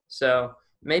know? So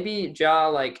maybe Ja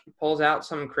like pulls out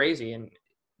something crazy and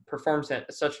performs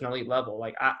at such an elite level.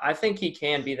 Like I think he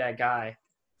can be that guy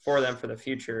for them for the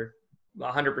future,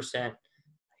 100%.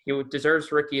 He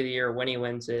deserves Rookie of the Year when he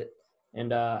wins it.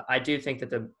 And I do think that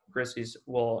the Grizzlies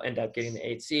will end up getting the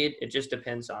 8th seed. It just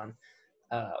depends on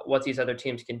what these other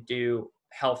teams can do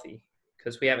healthy,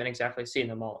 because we haven't exactly seen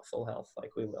them all at full health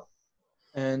like we will.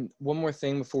 And one more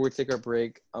thing before we take our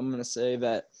break, I'm going to say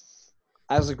that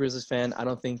as a Grizzlies fan, I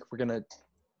don't think we're going to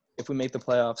 – if we make the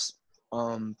playoffs,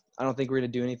 I don't think we're going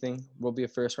to do anything. We'll be a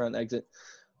first-round exit.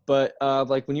 But,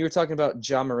 like, when you were talking about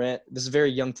Ja Morant, this is a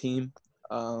very young team.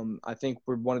 I think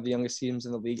we're one of the youngest teams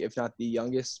in the league, if not the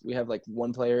youngest. We have, like,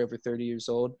 one player over 30 years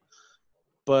old.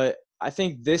 But I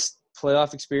think this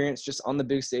playoff experience just on the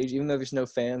big stage, even though there's no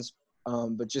fans,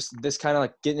 but just this kind of,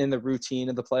 like, getting in the routine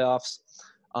of the playoffs,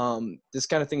 this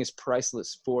kind of thing is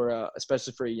priceless for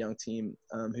especially for a young team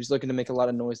who's looking to make a lot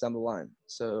of noise down the line.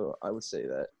 So I would say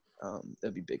that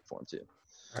that'd be big for him too.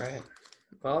 All right.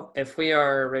 Well, if we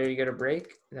are ready to get a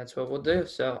break, that's what we'll do.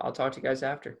 So I'll talk to you guys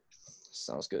after.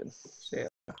 Sounds good. See ya.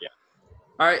 Yeah.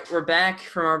 All right, we're back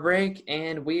from our break,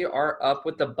 and we are up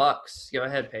with the Bucks. Go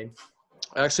ahead, Payne.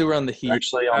 Actually, we're on the Heat.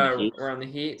 Actually, on the Heat. We're on the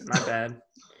Heat. My bad.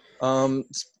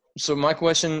 So my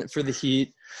question for the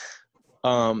Heat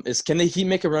is, can the Heat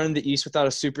make a run in the East without a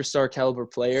superstar caliber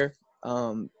player?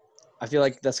 I feel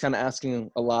like that's kind of asking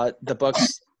a lot. The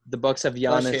Bucks have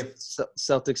Giannis.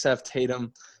 Celtics have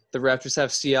Tatum. The Raptors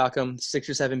have Siakam. The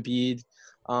Sixers have Embiid.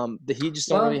 The Heat just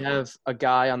don't really have a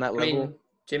guy on that level. I mean,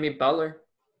 Jimmy Butler.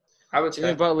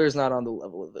 Jimmy Butler is not on the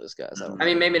level of those guys. I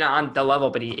mean, maybe not on the level,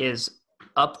 but he is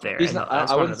up there. He's not.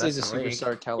 I wouldn't say he's a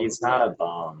superstar caliber. He's not a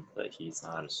bomb, but he's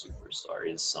not a superstar.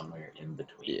 He's somewhere in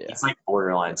between. Yeah. He's like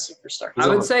borderline superstar. I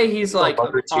would say he's like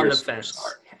on the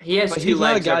fence. He has two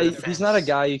legs. He's not a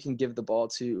guy you can give the ball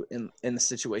to in a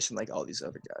situation like all these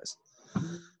other guys.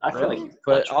 I feel like,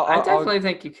 but I definitely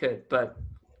think you could. But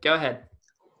go ahead.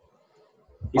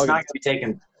 He's not going to be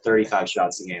taking 35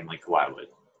 shots a game like Kawhi would.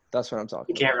 That's what I'm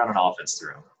talking. You can't run an offense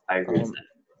through him. I agree with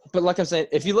that. But like I'm saying,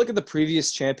 if you look at the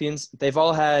previous champions, they've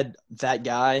all had that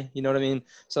guy. You know what I mean?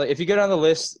 So if you go down the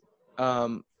list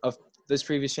of those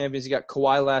previous champions, you got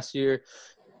Kawhi last year,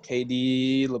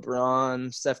 KD,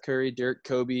 LeBron, Steph Curry, Dirk,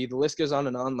 Kobe. The list goes on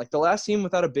and on. Like the last team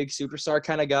without a big superstar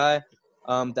kind of guy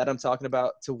that I'm talking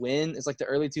about to win is like the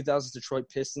early 2000s Detroit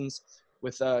Pistons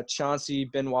with Chauncey,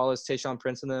 Ben Wallace, Tayshaun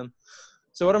Prince in them.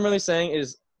 So what I'm really saying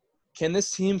is, can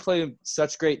this team play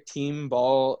such great team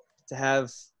ball to have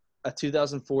a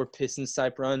 2004 Pistons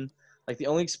type run? Like the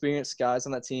only experienced guys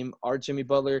on that team are Jimmy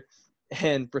Butler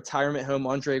and retirement home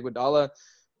Andre Iguodala.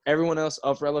 Everyone else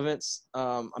of relevance,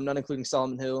 I'm not including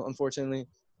Solomon Hill, unfortunately,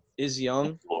 is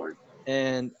young.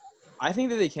 And I think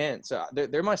that they can. So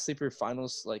they're my sleeper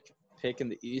finals like pick in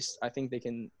the East. I think they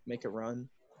can make a run.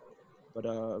 But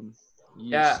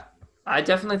yeah. I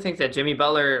definitely think that Jimmy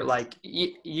Butler, like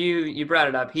you brought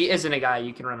it up, he isn't a guy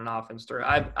you can run an offense through.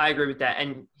 I agree with that.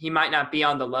 And he might not be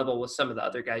on the level with some of the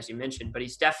other guys you mentioned, but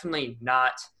he's definitely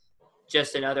not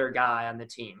just another guy on the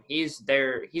team. He's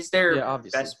their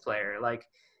best player. Like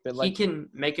he can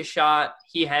make a shot.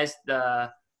 He has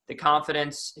the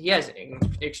confidence. He has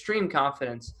extreme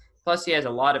confidence. Plus he has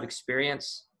a lot of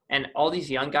experience. And all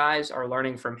these young guys are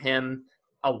learning from him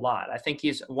a lot. I think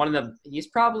he's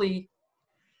probably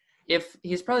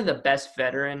the best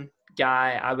veteran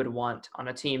guy I would want on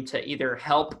a team to either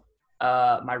help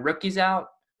my rookies out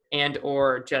and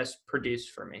or just produce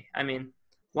for me. I mean,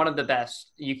 one of the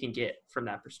best you can get from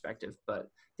that perspective. But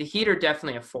the Heat are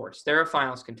definitely a force. They're a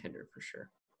finals contender for sure.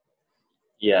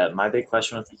 Yeah, my big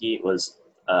question with the Heat was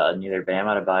neither Bam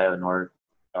Adebayo nor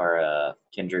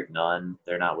Kendrick Nunn.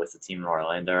 They're not with the team in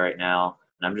Orlando right now.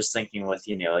 And I'm just thinking with,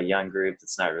 a young group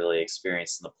that's not really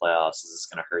experienced in the playoffs, is this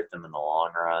going to hurt them in the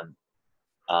long run?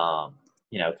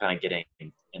 Kind of getting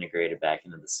integrated back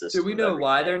into the system. Do we know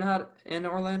why they're not in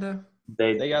Orlando?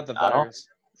 They got the virus.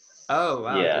 Oh,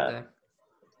 wow. Yeah. Did they?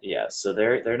 Yeah, so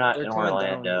they're not in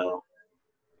Orlando.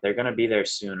 They're going to be there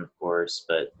soon, of course,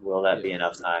 but will that be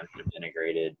enough time to get them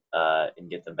integrated and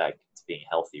get them back to being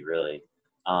healthy, really?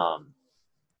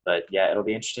 But, yeah, it'll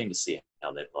be interesting to see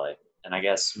how they play. And I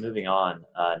guess moving on,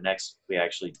 next we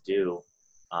actually do,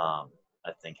 I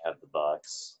think, have the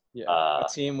Bucks. Yeah, a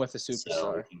team with a superstar.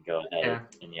 So we can go ahead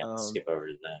and skip over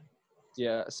to them.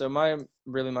 Yeah, so my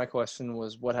question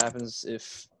was what happens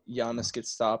if Giannis gets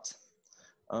stopped?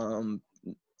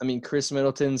 I mean, Chris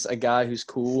Middleton's a guy who's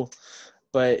cool,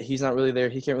 but he's not really there.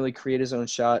 He can't really create his own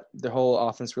shot. The whole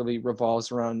offense really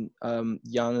revolves around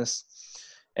Giannis.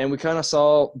 And we kind of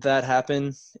saw that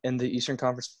happen in the Eastern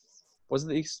Conference. Was it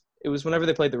the East? It was whenever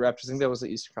they played the Raptors. I think that was the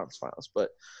Eastern Conference Finals. But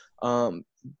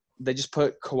they just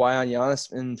put Kawhi on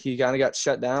Giannis, and he kind of got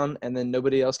shut down, and then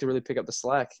nobody else could really pick up the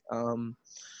slack.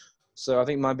 So I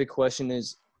think my big question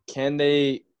is, can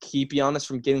they keep Giannis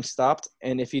from getting stopped?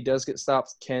 And if he does get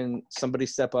stopped, can somebody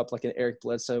step up like an Eric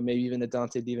Bledsoe, maybe even a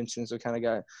Dante DiVincenzo kind of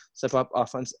guy, step up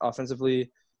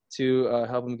offensively to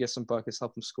help him get some buckets,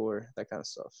 help him score, that kind of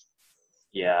stuff?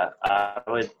 Yeah, I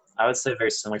would say a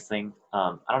very similar thing.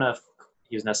 I don't know if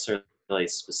he was necessarily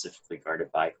specifically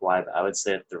guarded by Kawhi, but I would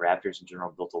say that the Raptors in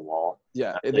general built a wall.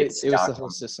 Yeah, it was the whole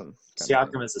system.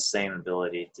 Siakam has the same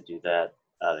ability to do that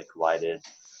that Kawhi did.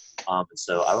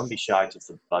 So I wouldn't be shocked if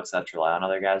the Bucks have to rely on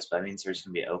other guys, but that means there's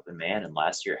going to be an open man, and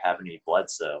last year it happened to be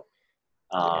Bledsoe.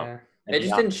 They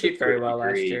just didn't shoot very well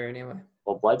last year anyway.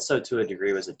 Well, Bledsoe, to a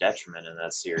degree, was a detriment in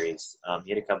that series.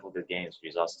 He had a couple of good games, but he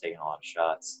was also taking a lot of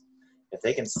shots. If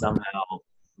they can somehow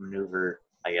maneuver,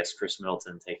 I guess, Chris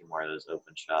Middleton taking more of those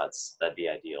open shots, that'd be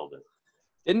ideal. But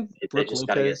didn't Brook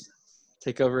Lopez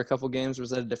take over a couple games, or was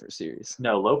that a different series?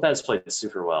 No, Lopez played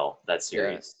super well that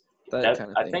series. Yeah, that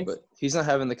kind of thing, but he's not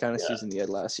having the kind of season he had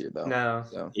last year, though. No.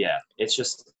 So. Yeah, it's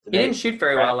just – he didn't shoot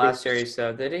very well last series,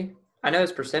 though, did he? I know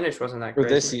his percentage wasn't that great.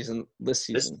 This season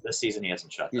he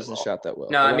hasn't shot. He hasn't shot that well.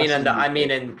 Oh, No, I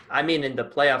mean in the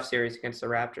playoff series against the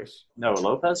Raptors. No,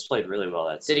 Lopez played really well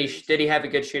that series. Did he have a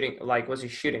good shooting? Like, was he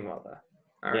shooting well though?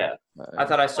 All right. Yeah. I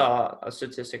thought I saw a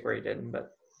statistic where he didn't,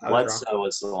 but Bledsoe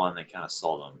was the one that kind of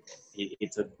sold him. He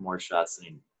took more shots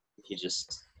than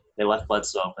they left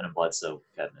Bledsoe open, and Bledsoe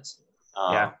kept missing.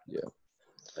 Yeah.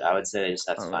 But I would say they just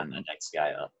have to find that next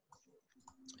guy up.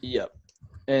 Yep.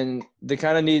 And they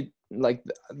kind of need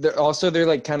their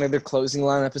closing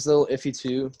lineup is a little iffy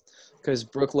too, because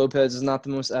Brook Lopez is not the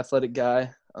most athletic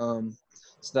guy. So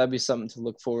that'd be something to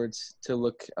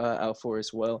look out for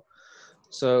as well.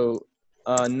 So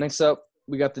next up,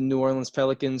 we got the New Orleans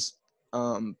Pelicans.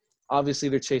 Obviously,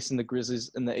 they're chasing the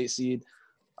Grizzlies in the 8th seed.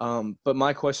 But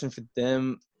my question for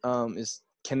them is,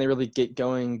 can they really get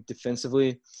going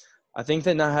defensively? I think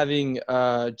that not having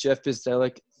Jeff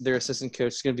Bzdelik, their assistant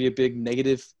coach, is going to be a big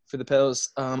negative for the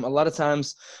Pels. A lot of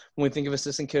times when we think of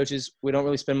assistant coaches, we don't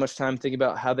really spend much time thinking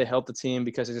about how they help the team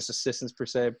because they're just assistants per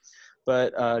se.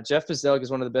 But Jeff Bzdelik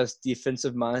is one of the best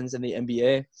defensive minds in the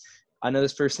NBA. I know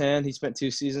this firsthand. He spent 2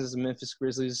 seasons as a Memphis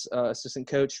Grizzlies assistant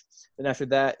coach. Then after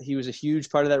that, he was a huge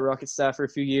part of that Rockets staff for a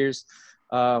few years.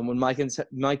 When Mike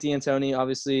D'Antoni,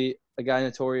 obviously a guy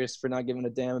notorious for not giving a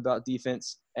damn about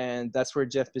defense, and that's where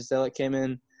Jeff Bzdelik came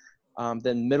in.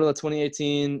 Then middle of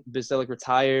 2018, Bzdelik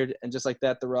retired, and just like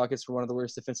that, the Rockets were one of the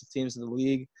worst defensive teams in the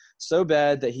league. So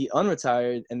bad that he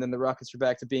unretired, and then the Rockets were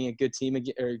back to being a good team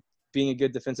again, or being a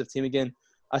good defensive team again.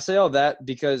 I say all that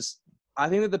because I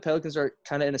think that the Pelicans are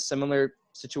kind of in a similar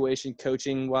situation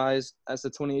coaching-wise as the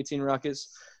 2018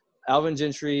 Rockets. Alvin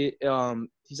Gentry,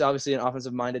 he's obviously an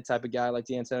offensive-minded type of guy like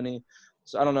D'Antoni.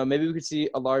 So I don't know. Maybe we could see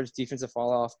a large defensive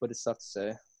fall-off, but it's tough to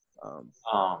say.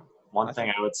 One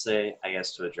thing I would say, I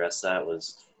guess, to address that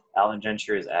was Alvin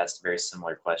Gentry has asked a very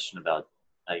similar question about,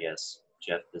 I guess,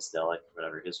 Jeff Bzdelik,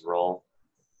 whatever his role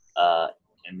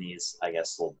in these, I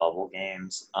guess, little bubble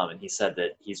games. And he said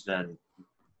that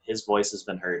his voice has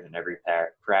been heard in every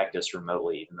practice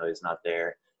remotely, even though he's not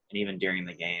there. And even during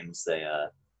the games,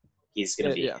 he's going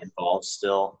to be involved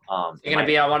still. He's going to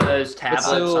be on one of those tablets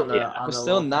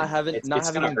not having him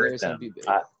there is going to be big.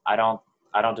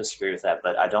 I don't disagree with that,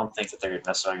 but I don't think that they're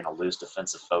necessarily going to lose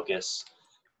defensive focus.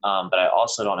 But I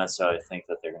also don't necessarily think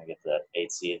that they're going to get the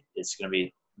 8th seed. It's going to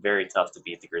be very tough to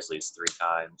beat the Grizzlies 3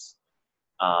 times.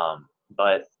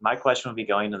 But my question would be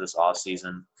going into this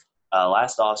offseason.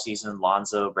 Last offseason,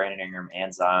 Lonzo, Brandon Ingram,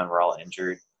 and Zion were all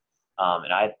injured.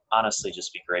 And I'd honestly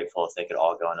just be grateful if they could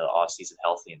all go into the offseason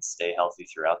healthy and stay healthy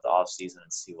throughout the offseason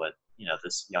and see what,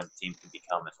 this young team can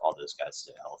become if all those guys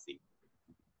stay healthy.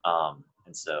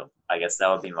 And so I guess that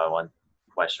would be my one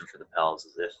question for the Pels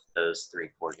is if those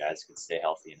 3-4 guys could stay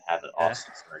healthy and have an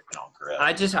offseason where it can all grow.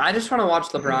 I just want to watch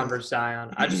LeBron versus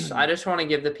Zion. I just want to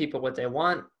give the people what they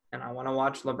want, and I want to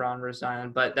watch LeBron versus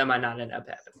Zion, but that might not end up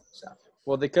happening. So.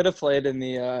 Well, they could have played in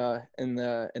the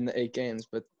 8 games,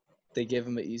 but they gave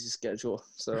them an easy schedule,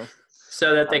 so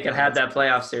that they could have that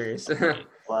playoff series.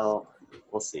 Well,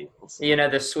 we'll see.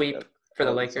 The sweep for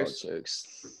the Lakers. Jokes.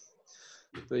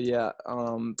 But yeah,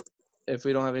 if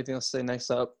we don't have anything else to say, next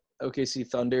up, OKC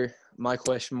Thunder. My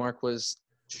question mark was,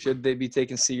 should they be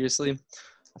taken seriously?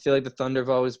 I feel like the Thunder have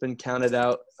always been counted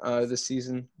out this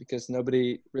season because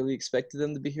nobody really expected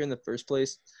them to be here in the first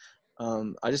place.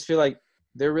 I just feel like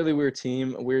they're a really weird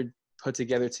team, a weird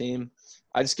put-together team.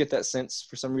 I just get that sense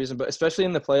for some reason. But especially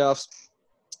in the playoffs,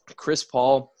 Chris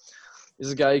Paul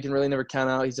is a guy you can really never count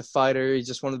out. He's a fighter. He's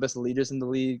just one of the best leaders in the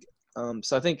league.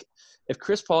 So I think if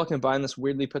Chris Paul can combine this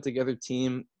weirdly put-together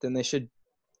team, then they should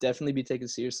definitely be taken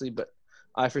seriously. But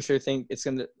I for sure think it's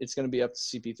gonna be up to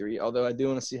CP3. Although I do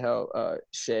want to see how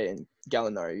Shea and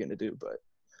Gallinari are gonna do. But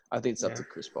I think it's up to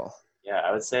Chris Paul. Yeah,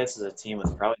 I would say this is a team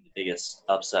with probably the biggest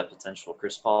upset potential.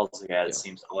 Chris Paul is a guy that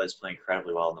seems to always play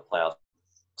incredibly well in the playoffs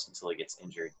until he gets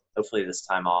injured. Hopefully this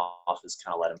time off has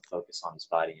kind of let him focus on his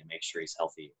body and make sure he's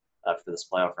healthy for this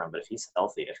playoff run. But if he's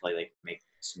healthy, I feel like they can make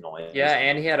some noise. Yeah,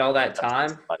 and he had all that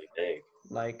time. Big.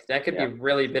 Like, that could be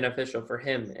really beneficial for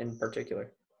him in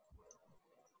particular.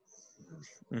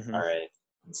 Mm-hmm. All right.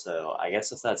 And so I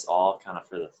guess if that's all kind of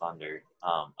for the Thunder,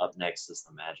 up next is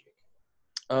the Magic.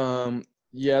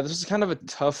 Yeah, this is kind of a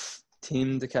tough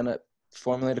team to kind of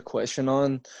formulate a question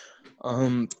on.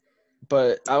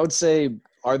 But I would say,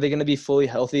 are they going to be fully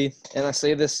healthy? And I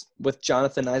say this with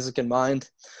Jonathan Isaac in mind.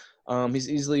 He's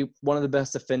easily one of the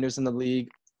best defenders in the league.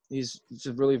 He's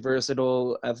a really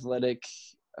versatile, athletic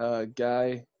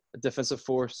guy, a defensive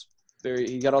force.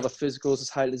 He got all the physicals, his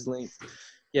height, his length.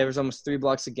 He averaged almost 3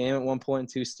 blocks a game at one point,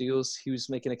 2 steals. He was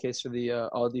making a case for the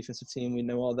all-defensive team. We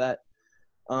know all that.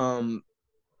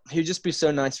 He'd just be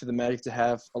so nice for the Magic to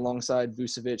have alongside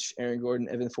Vucevic, Aaron Gordon,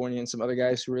 Evan Fournier, and some other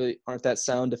guys who really aren't that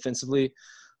sound defensively.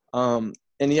 And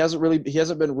he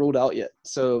hasn't been ruled out yet.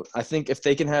 So I think if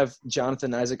they can have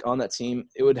Jonathan Isaac on that team,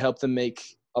 it would help them make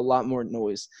a lot more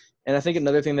noise. And I think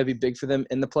another thing that'd be big for them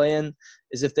in the play-in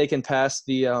is if they can pass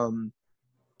the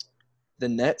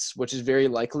Nets, which is very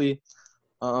likely,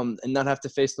 and not have to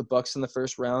face the Bucks in the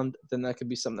first round, then that could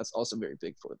be something that's also very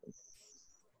big for them.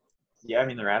 Yeah, I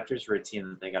mean, the Raptors were a team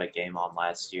that they got a game on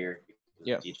last year.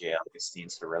 Yeah. DJ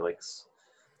Augustine's heroics.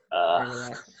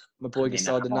 My boy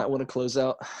Gasol did not want to close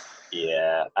out.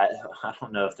 Yeah, I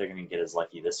don't know if they're going to get as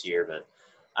lucky this year, but,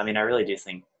 I mean, I really do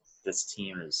think this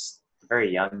team is a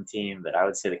very young team, but I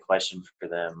would say the question for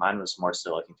them, mine was more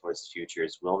so looking towards the future,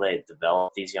 is will they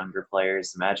develop these younger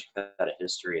players? The Magic have had a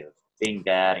history of being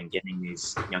bad and getting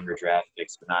these younger draft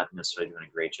picks, but not necessarily doing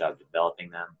a great job developing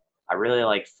them. I really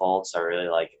like Fultz. I really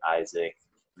like Isaac.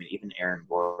 I mean, even Aaron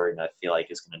Gordon, I feel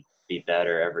like is going to be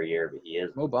better every year, but he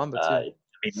is. Mo Bamba, too.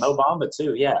 Mo Bamba,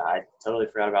 too. Yeah, I totally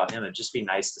forgot about him. It'd just be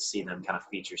nice to see them kind of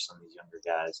feature some of these younger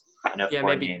guys. I know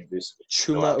Fournier and Vucevic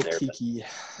Chuma Okeke.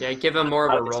 Yeah, give him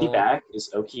more of a role. Is he back? Is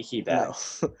Okeke back?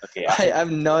 No. Okay. I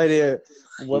have no idea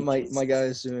what my guy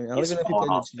is doing. I don't even know if he played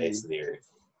off the face of the earth.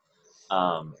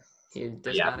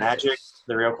 Yeah, Magic,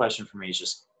 the real question for me is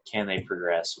just, can they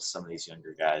progress with some of these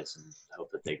younger guys and hope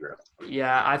that they grow?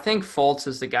 Yeah, I think Fultz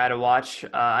is the guy to watch.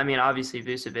 I mean, obviously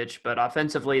Vucevic, but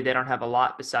offensively they don't have a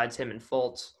lot besides him and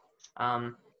Fultz.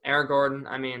 Aaron Gordon,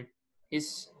 I mean,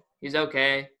 he's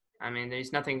okay. I mean,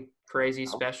 there's nothing crazy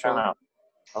special. I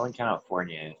wouldn't count out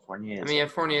Fournier. Fournier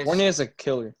is a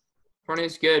killer.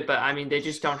 Fournier's good, but I mean, they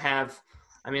just don't have.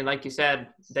 I mean, like you said,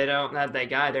 they don't have that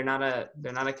guy. They're not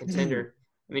a contender.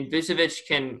 I mean, Vucevic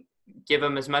can give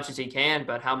him as much as he can,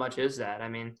 but how much is that? I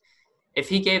mean, if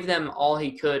he gave them all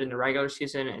he could in the regular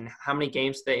season, and how many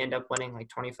games they end up winning, like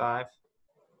 25?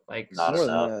 Like not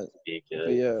enough to be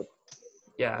good.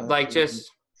 Yeah, like just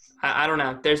I don't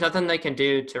know. There's nothing they can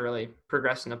do to really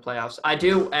progress in the playoffs. I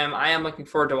am looking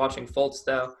forward to watching Fultz,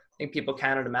 though. I think people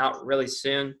counted him out really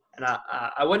soon, and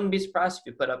I wouldn't be surprised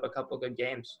if he put up a couple good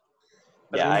games.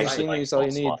 But yeah, I actually like all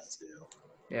you need. Too.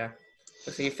 Yeah,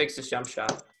 if he fixed his jump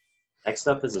shot. Next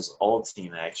up is his old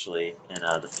team, actually, in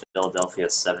the Philadelphia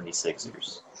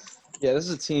 76ers. Yeah, this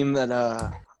is a team that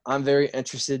I'm very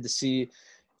interested to see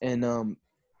in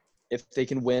if they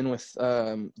can win with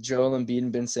Joel Embiid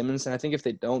and Ben Simmons. And I think if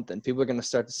they don't, then people are going to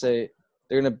start to say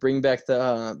they're going to bring back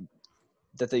the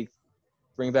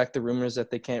rumors that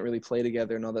they can't really play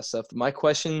together and all that stuff. My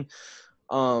question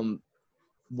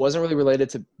wasn't really related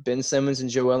to Ben Simmons and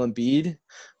Joel Embiid,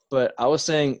 but I was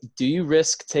saying, do you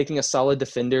risk taking a solid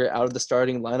defender out of the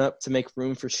starting lineup to make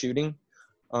room for shooting?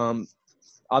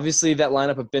 Obviously, that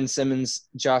lineup of Ben Simmons,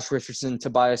 Josh Richardson,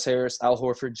 Tobias Harris, Al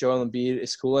Horford, Joel Embiid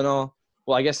is cool and all.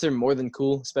 Well, I guess they're more than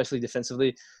cool, especially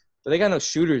defensively. But they got no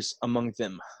shooters among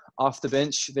them. Off the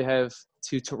bench, they have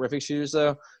two terrific shooters,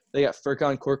 though. They got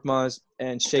Furkan Korkmaz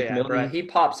and Shake Milton. Bro, he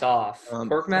pops off.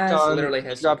 Korkmaz literally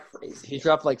has crazy. He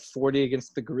dropped like 40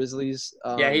 against the Grizzlies.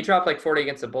 He dropped like 40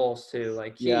 against the Bulls too.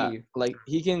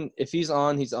 He can, if he's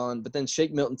on, he's on. But then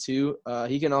Shake Milton too.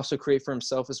 He can also create for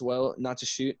himself as well, not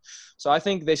just shoot. So I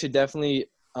think they should definitely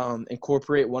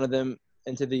incorporate one of them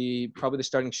into probably the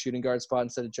starting shooting guard spot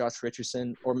instead of Josh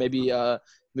Richardson, or maybe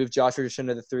move Josh Richardson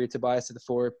to the 3, Tobias to the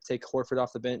 4, take Horford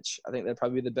off the bench. I think that'd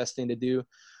probably be the best thing to do.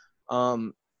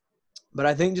 But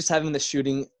I think just having the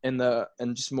shooting and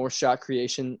just more shot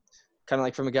creation, kind of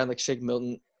like from a guy like Shake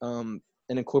Milton, and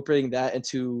incorporating that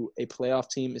into a playoff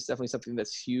team is definitely something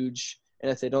that's huge. And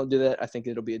if they don't do that, I think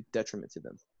it'll be a detriment to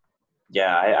them.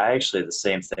 Yeah, I actually the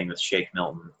same thing with Shake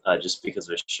Milton, just because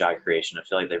of his shot creation. I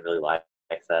feel like they really like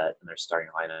that in their starting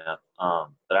lineup.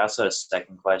 But I also had a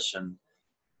second question: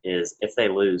 is if they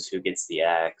lose, who gets the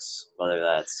axe? Whether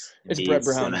that's Brett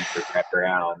Brown. Or Brett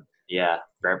Brown. Yeah,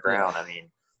 Brett Brown. I mean,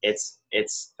 it's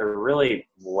a really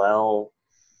well.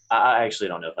 I actually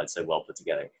don't know if I'd say well put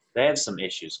together. They have some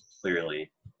issues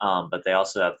clearly, but they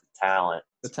also have the talent.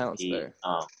 The talent's there.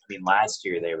 I mean, last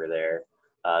year they were there.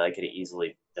 They could have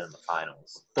easily been in the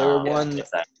finals. They were one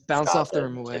bounce off the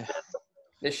rim away.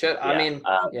 They should.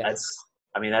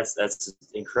 That's an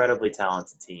incredibly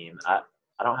talented team. I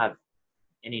don't have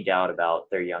any doubt about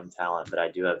their young talent, but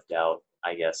I do have doubt,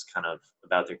 I guess, kind of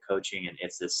about their coaching and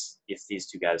if these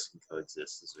two guys can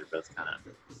coexist, as they're both kind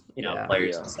of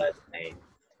players inside the paint.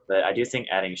 But I do think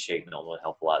adding Shake Milton would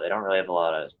help a lot. They don't really have a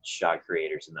lot of shot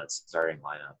creators in that starting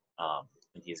lineup,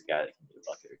 and he's a guy that can do a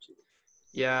bucket or two.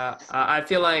 Yeah, I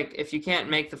feel like if you can't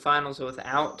make the finals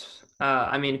without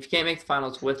if you can't make the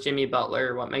finals with Jimmy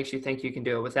Butler, what makes you think you can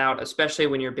do it without, especially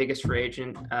when your biggest free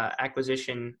agent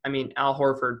acquisition, Al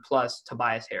Horford plus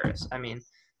Tobias Harris.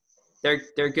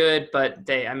 They're good, but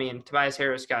Tobias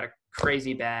Harris got a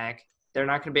crazy bag. They're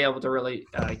not going to be able to really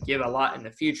give a lot in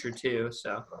the future too.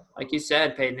 So like you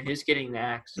said, Peyton, who's getting the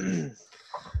axe?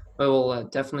 We will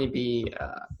definitely be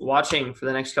watching for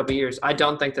the next couple of years. I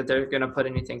don't think that they're going to put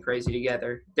anything crazy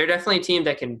together. They're definitely a team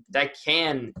that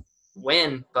can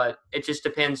win, but it just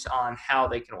depends on how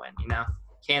they can win.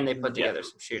 Can they put together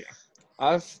some shooting?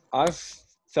 I've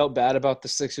felt bad about the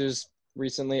Sixers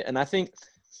recently, and I think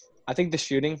the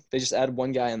shooting, they just add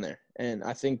one guy in there, and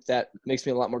I think that makes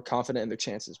me a lot more confident in their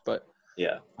chances. But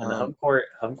yeah, and the home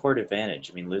court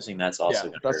advantage. losing that's also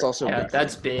going to hurt. Also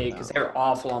that's big because they're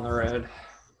awful on the road.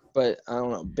 But I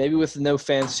don't know, maybe with no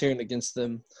fans cheering against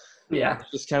them. Yeah,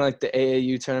 it's just kind of like the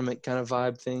AAU tournament kind of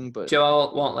vibe thing. But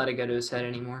Joel won't let it go to his head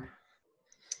anymore.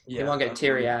 He won't get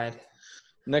teary-eyed.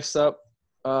 Next up,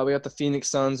 we got the Phoenix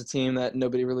Suns, a team that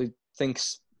nobody really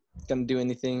thinks going to do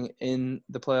anything in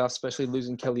the playoffs, especially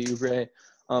losing Kelly Oubre.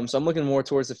 So I'm looking more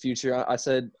towards the future. I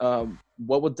said,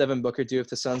 what would Devin Booker do if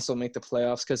the Suns still make the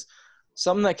playoffs? Because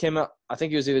something that came out, I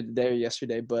think it was either today or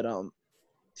yesterday, but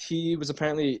he was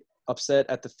apparently upset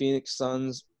at the Phoenix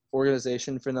Suns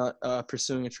organization for not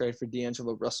pursuing a trade for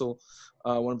D'Angelo Russell,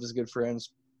 one of his good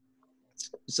friends.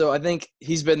 So I think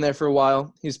he's been there for a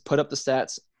while. He's put up the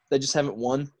stats. They just haven't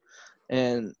won.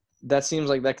 And that seems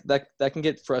like that can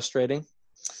get frustrating,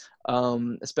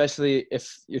 especially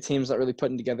if your team's not really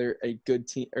putting together a good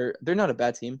team. Or they're not a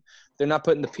bad team. They're not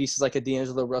putting the pieces like a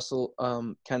D'Angelo Russell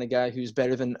kind of guy who's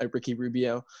better than a Ricky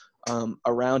Rubio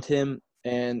around him.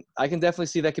 And I can definitely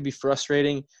see that could be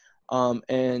frustrating.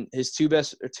 And two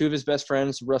of his best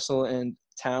friends, Russell and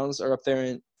Towns, are up there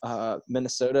in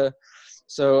Minnesota.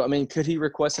 So, could he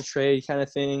request a trade kind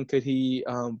of thing? Could he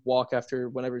walk after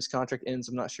whenever his contract ends?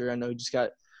 I'm not sure. I know he just got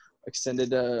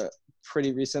extended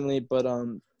pretty recently, but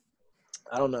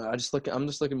I don't know. I'm just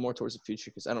looking more towards the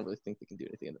future because I don't really think they can do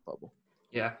anything in the bubble.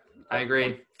 Yeah, I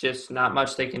agree. Just not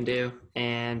much they can do,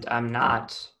 and I'm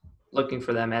not looking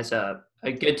for them as a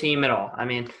good team at all.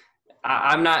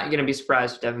 I'm not going to be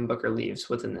surprised if Devin Booker leaves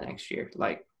within the next year.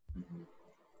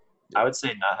 I would say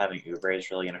not having Oubre is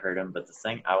really going to hurt him. But the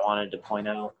thing I wanted to point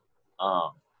out,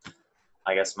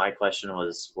 I guess my question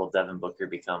was, will Devin Booker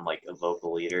become like a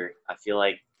vocal leader? I feel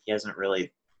like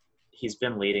he's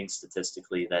been leading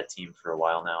statistically that team for a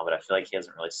while now, but I feel like he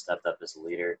hasn't really stepped up as a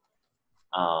leader.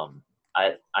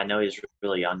 I know he's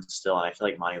really young still, and I feel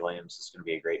like Monty Williams is going to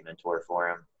be a great mentor for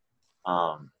him.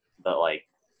 But like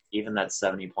even that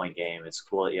 70-point game, it's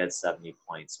cool that he had 70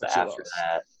 points. But after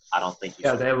that, I don't think you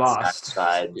should they be lost.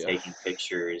 satisfied and taking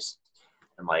pictures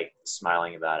and like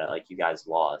smiling about it, like you guys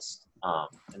lost.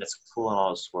 And it's cool and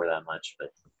all to score that much,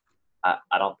 but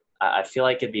I feel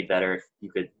like it'd be better if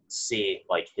you could see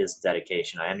like his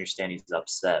dedication. I understand he's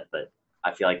upset, but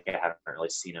I feel like I haven't really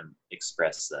seen him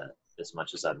express that as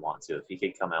much as I'd want to. If he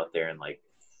could come out there and like,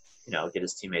 get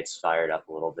his teammates fired up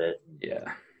a little bit. And,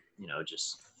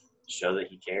 just show that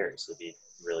he cares. It'd be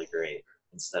really great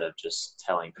instead of just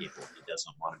telling people he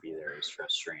doesn't want to be there. It's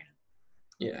frustrating.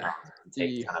 Yeah.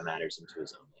 Take kind of matters into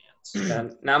his own hands. Yeah,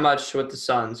 not much with the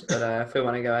Suns, but if we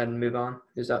want to go ahead and move on,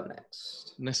 who's up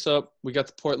next? Next up, we got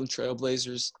the Portland Trail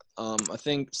Blazers. I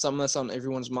think something that's on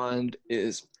everyone's mind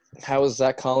is how is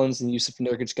Zach Collins and Yusuf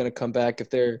Nurkic going to come back if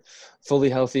they're fully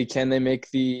healthy? Can they make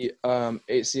the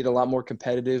 8 seed a lot more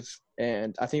competitive?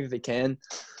 And I think that they can.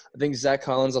 I think Zach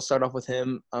Collins, I'll start off with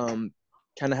him, kind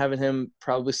of having him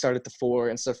probably start at the 4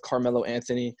 instead of Carmelo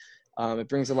Anthony. It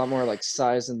brings a lot more like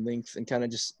size and length and kind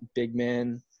of just big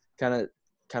man kind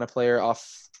of player off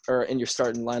or in your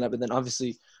starting lineup. And then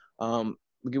obviously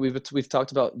we've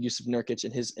talked about Yusuf Nurkic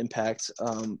and his impact.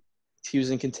 He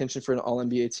was in contention for an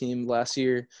All-NBA team last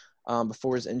year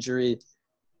before his injury,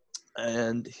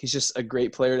 and he's just a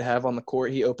great player to have on the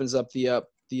court. He opens up the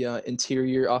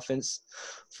interior offense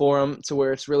for him to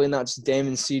where it's really not just Dame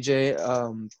and CJ,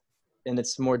 and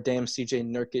it's more Dame, CJ,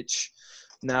 Nurkic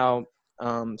now.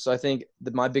 So I think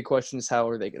my big question is how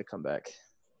are they going to come back?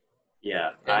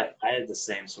 Yeah, I had the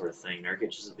same sort of thing.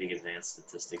 Nurkic is a big advanced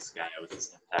statistics guy with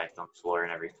his impact on the floor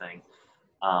and everything.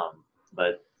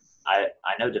 But I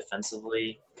know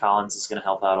defensively Collins is going to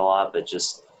help out a lot, but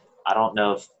just I don't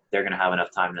know if they're going to have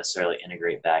enough time to necessarily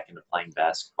integrate back into playing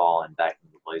basketball and back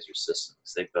into the Blazers system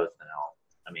because they've both been out.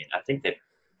 I mean, I think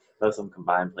both of them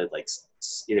combined played like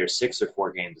either 6 or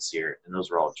 4 games this year, and those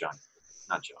were all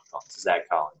Zach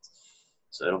Collins.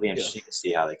 So it'll be interesting to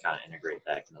see how they kind of integrate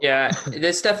back.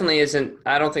 This definitely isn't –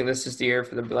 I don't think this is the year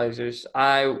for the Blazers.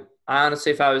 I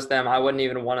honestly, if I was them, I wouldn't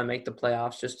even want to make the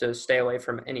playoffs just to stay away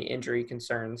from any injury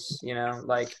concerns,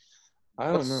 Like,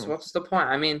 I don't know. What's the point?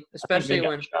 I mean, especially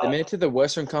when – They made it to the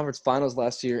Western Conference Finals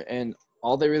last year, and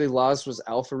all they really lost was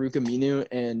Al-Farouq Aminu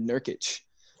and Nurkic.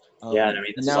 And I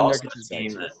mean, this is also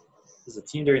a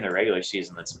team during the regular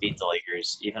season that's beat the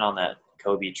Lakers, even on that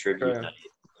Kobe tribute night.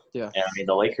 Yeah. And I mean,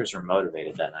 the Lakers were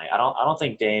motivated that night. I don't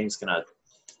think Dame's gonna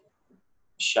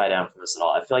shy down from this at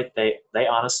all. I feel like they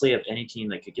honestly, of any team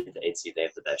that could get the 8 seed, they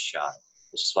have the best shot.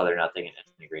 It's just whether or not they can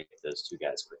integrate those two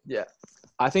guys quickly. Yeah,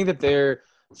 I think that they're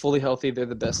fully healthy. They're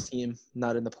the best team,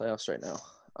 not in the playoffs right now.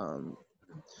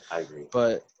 I agree.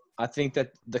 But I think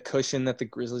that the cushion that the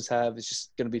Grizzlies have is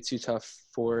just going to be too tough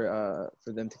for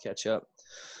them to catch up.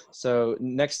 So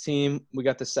next team, we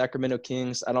got the Sacramento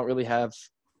Kings. I don't really have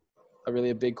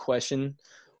a big question,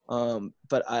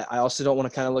 but I also don't want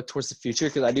to kind of look towards the future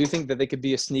because I do think that they could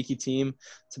be a sneaky team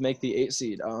to make the 8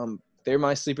 seed. They're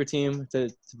my sleeper team to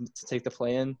take the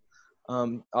play-in.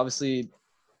 Obviously,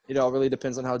 it all really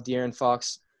depends on how De'Aaron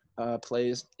Fox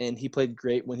plays, and he played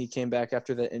great when he came back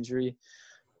after that injury.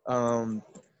 So,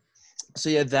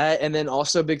 yeah, that, and then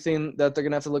also a big thing that they're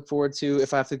going to have to look forward to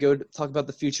if I have to go talk about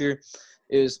the future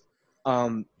is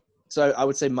so I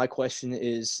would say my question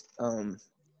is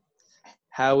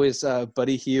how is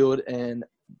Buddy Hield and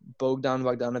Bogdan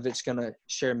Bogdanovic going to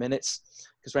share minutes?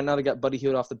 Because right now they got Buddy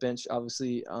Hield off the bench.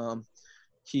 Obviously,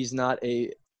 he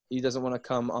doesn't want to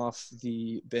come off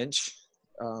the bench.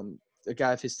 A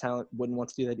guy of his talent wouldn't want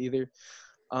to do that either.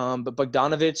 But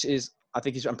Bogdanovic I'm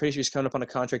pretty sure he's coming up on a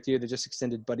contract year. They just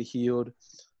extended Buddy Hield.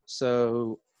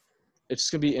 So it's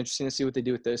going to be interesting to see what they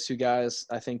do with those two guys.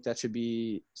 I think that should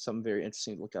be something very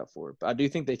interesting to look out for. But I do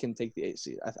think they can take the 8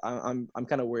 seed. I'm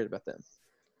kind of worried about them.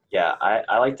 Yeah,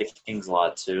 I like the Kings a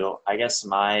lot too. I guess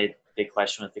my big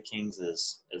question with the Kings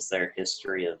is their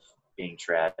history of being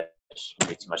trash.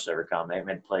 Way too much to overcome. They've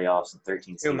made playoffs in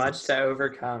 13 seasons. Too much to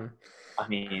overcome. I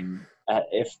mean,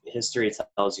 if history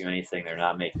tells you anything, they're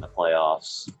not making the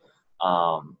playoffs.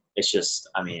 It's just,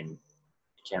 I mean,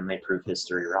 can they prove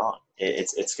history wrong?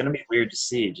 It's going to be weird to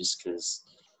see just because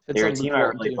they're a team I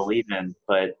really believe in,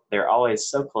 but they're always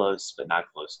so close, but not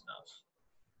close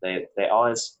enough. They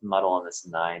always muddle on this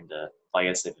 9 to. I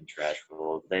guess they've been trash for a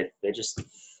little. They just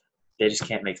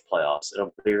can't make the playoffs.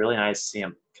 It'll be really nice to see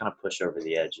them kind of push over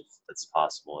the edge if that's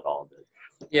possible at all.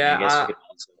 But yeah, I guess you could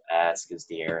also ask, is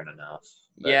De'Aaron enough?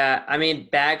 But, yeah, I mean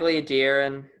Bagley,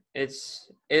 De'Aaron. It's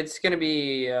going to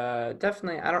be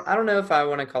definitely. I don't know if I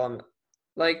want to call them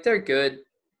like they're good,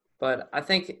 but I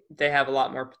think they have a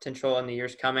lot more potential in the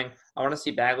years coming. I want to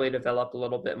see Bagley develop a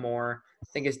little bit more. I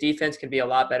think his defense can be a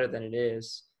lot better than it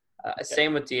is.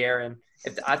 Same with De'Aaron.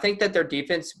 I think that their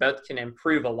defense both can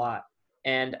improve a lot,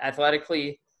 and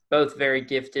athletically, both very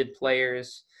gifted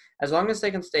players. As long as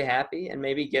they can stay happy and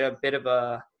maybe get a bit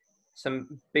of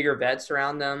some bigger vets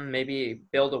around them, maybe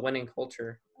build a winning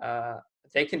culture,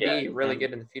 they can be really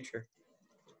good in the future.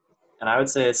 And I would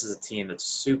say this is a team that's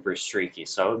super streaky,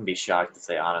 so I wouldn't be shocked if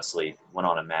they honestly went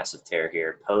on a massive tear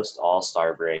here. Post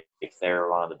All-Star break, they're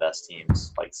one of the best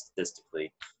teams, like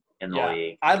statistically, in the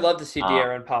league. I'd love to see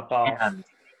De'Aaron pop off. And,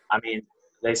 I mean,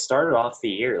 they started off the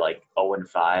year like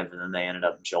 0-5, and then they ended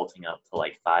up jolting up to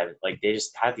like 5. Like, they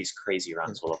just had these crazy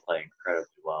runs while they play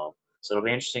incredibly well. So it'll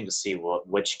be interesting to see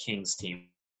which Kings team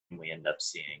we end up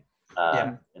seeing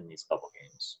in these bubble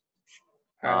games.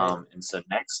 Right. And so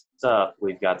next up,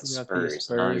 we've got the Spurs,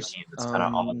 another team that's kind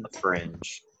of on the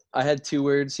fringe. I had 2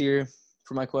 words here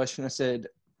for my question. I said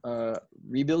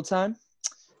rebuild time,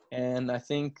 and I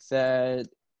think that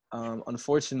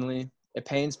unfortunately it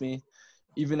pains me,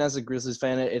 even as a Grizzlies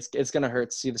fan. It's gonna hurt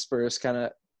to see the Spurs kind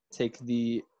of take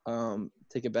a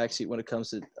backseat when it comes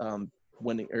to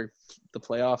winning or the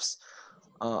playoffs.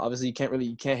 Obviously, you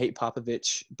can't hate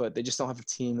Popovich, but they just don't have a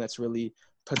team that's really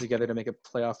put together to make a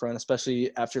playoff run,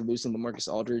 especially after losing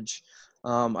LaMarcus Aldridge.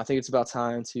 I think it's about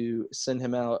time to send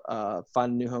him out,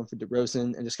 find a new home for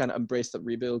DeRozan, and just kind of embrace the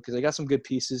rebuild because they got some good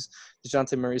pieces.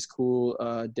 DeJounte Murray's cool.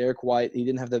 Derek White, he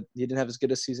didn't have as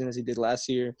good a season as he did last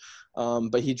year,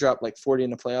 but he dropped like 40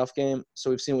 in a playoff game,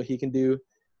 so we've seen what he can do.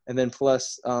 And then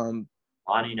plus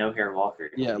Lonnie No Hair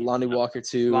Walker. Yeah, Lonnie Walker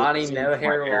too. Lonnie No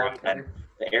Hair Walker.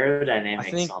 The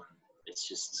aerodynamics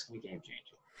it's gonna be game changing.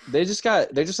 They're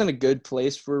just in a good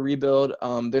place for a rebuild.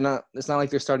 It's not like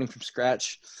they're starting from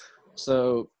scratch.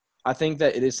 So I think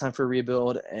that it is time for a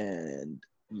rebuild, and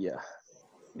yeah,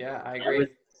 I agree.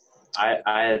 I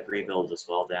had rebuild as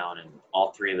well down, and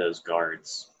all 3 of those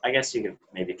guards. I guess you could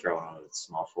maybe throw on a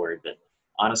small forward, but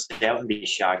honestly, I wouldn't be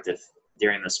shocked if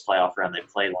during this playoff run they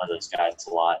played one of those guys a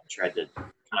lot and tried to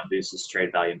kind of boost his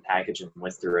trade value and package him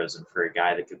with DeRozan for a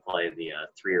guy that could play the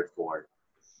 3 or 4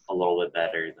 a little bit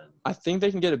better than. I think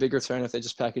they can get a big return if they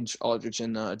just package Aldridge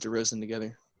and DeRozan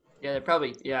together. Yeah, they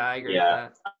probably. Yeah, I agree with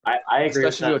that. I agree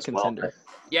especially with that with contender. Well,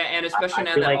 yeah, and especially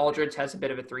now that Aldridge has a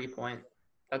bit of a 3-point.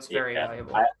 That's very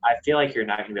valuable. I feel like you're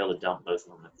not going to be able to dump both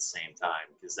of them at the same time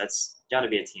because that's got to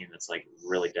be a team that's like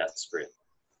really desperate.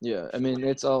 Yeah, I mean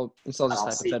it's all just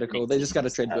hypothetical. They just got to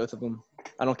trade both of them.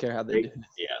 I don't care how they do.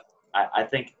 Yeah, I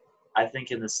think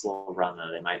in this little run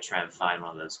though they might try and find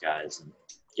one of those guys and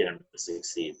get him to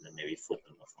succeed, and then maybe flip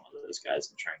them with one of those guys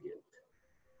and try and get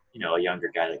a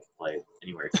younger guy that can play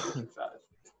anywhere 2 through 5.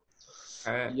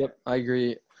 All right. Yep, I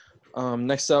agree.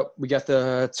 Next up, we got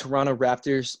the Toronto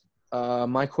Raptors.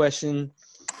 My question,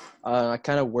 I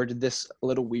kind of worded this a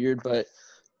little weird, but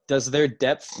does their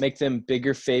depth make them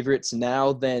bigger favorites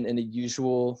now than in a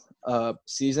usual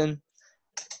season?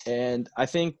 And I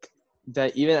think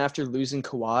that even after losing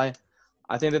Kawhi,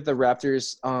 I think that the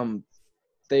Raptors,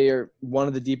 they are one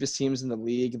of the deepest teams in the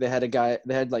league. They had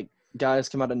guys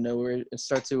come out of nowhere and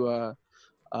start to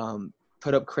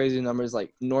put up crazy numbers,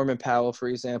 like Norman Powell, for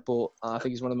example. I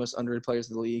think he's one of the most underrated players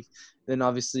in the league. Then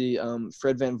obviously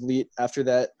Fred VanVleet after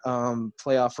that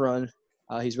playoff run.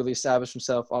 He's really established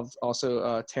himself.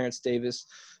 Also Terrence Davis.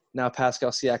 Now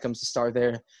Pascal Siakam's the star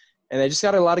there. And they just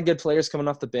got a lot of good players coming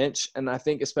off the bench. And I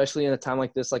think especially in a time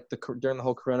like this, like during the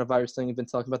whole coronavirus thing, we've been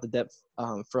talking about the depth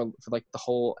for like the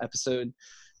whole episode.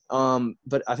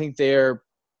 But I think they're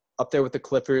up there with the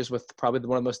Clippers with probably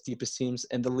one of the most deepest teams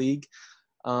in the league.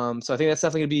 So I think that's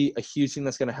definitely going to be a huge thing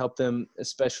that's going to help them,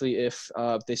 especially if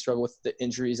they struggle with the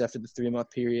injuries after the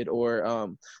 3-month period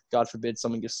or, God forbid,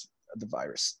 someone gets the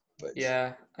virus. But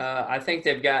yeah, I think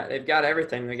they've got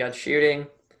everything. They got shooting,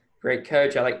 great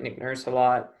coach. I like Nick Nurse a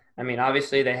lot. I mean,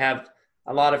 obviously they have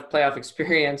a lot of playoff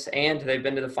experience, and they've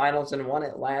been to the finals and won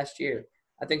it last year.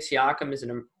 I think Siakam is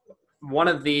one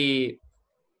of the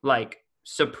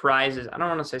surprises. I don't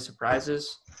want to say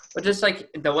surprises, but just like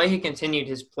the way he continued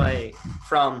his play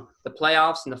from the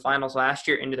playoffs and the finals last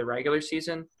year into the regular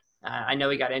season. I know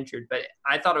he got injured, but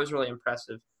I thought it was really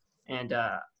impressive. And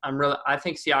I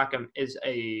think Siakam is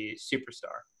a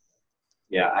superstar.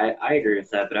 Yeah, I agree with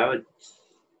that. But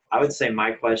I would say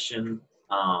my question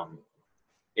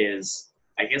is,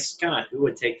 I guess, kind of who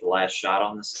would take the last shot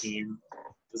on this team?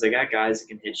 Because they got guys that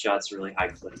can hit shots really high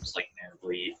clips like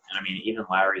VanVleet. And I mean, even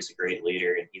Lowry's a great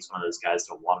leader, and he's one of those guys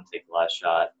that want to take the last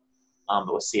shot.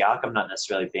 But with Siakam not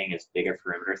necessarily being as big a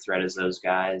perimeter threat as those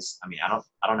guys, I mean, I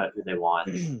don't know who they want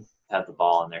to have the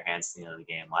ball in their hands at the end of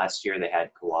the game. Last year they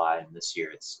had Kawhi, and this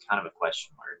year it's kind of a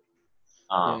question mark.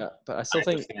 But I still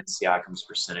think Siakam's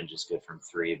percentage is good from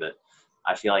 3, but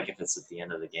I feel like if it's at the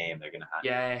end of the game, they're gonna have.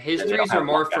 Yeah, his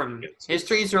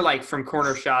threes are like from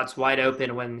corner shots, wide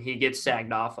open when he gets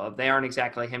sagged off of. They aren't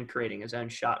exactly him creating his own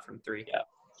shot from 3. Yeah,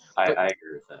 I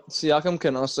agree with that.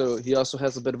 Siakam he also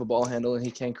has a bit of a ball handle, and he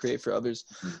can create for others.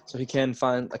 So he can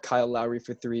find a Kyle Lowry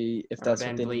for 3 if that's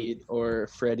what they need, or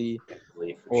Freddie,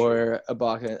 or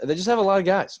Ibaka. They just have a lot of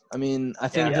guys. I mean, I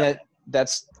think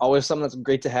that's always something that's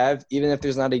great to have, even if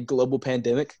there's not a global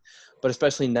pandemic. But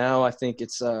especially now, I think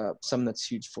it's something that's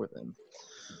huge for them.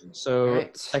 So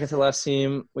second to last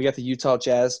team, we got the Utah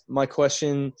Jazz. My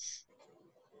question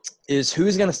is,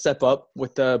 who's going to step up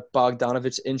with the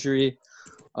Bogdanovich injury,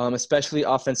 especially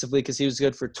offensively, because he was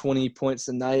good for 20 points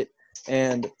a night,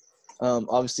 and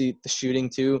obviously the shooting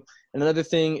too. And another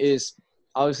thing is,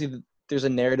 obviously there's a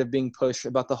narrative being pushed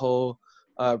about the whole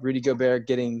Rudy Gobert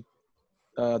getting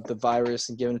the virus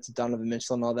and giving it to Donovan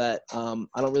Mitchell and all that.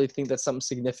 I don't really think that's something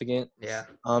significant. Yeah.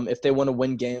 If they want to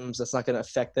win games, that's not going to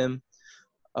affect them.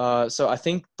 So I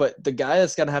think, but the guy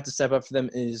that's going to have to step up for them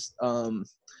is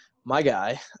my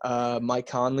guy, Mike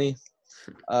Conley.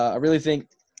 I really think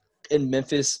in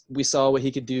Memphis we saw what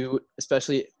he could do,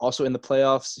 especially also in the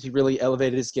playoffs. He really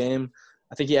elevated his game.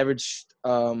 I think he averaged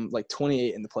like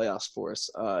 28 in the playoffs for us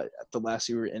the last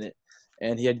year we were in it.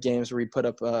 And he had games where he put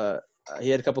up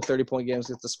he had a couple 30-point games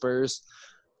with the Spurs.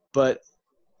 But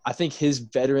I think his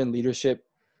veteran leadership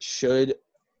should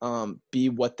be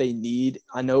what they need.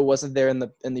 I know it wasn't there in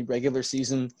the regular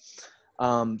season,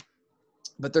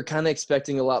 but they're kind of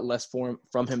expecting a lot less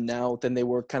from him now than they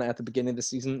were kind of at the beginning of the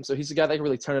season. So he's a guy that can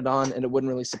really turn it on, and it wouldn't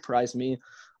really surprise me.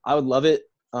 I would love it,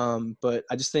 but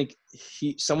I just think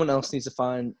someone else needs to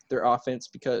find their offense,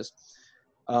 because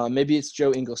maybe it's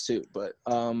Joe Ingles too, but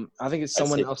I think it's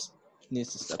someone else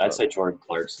needs to step up. I'd say Jordan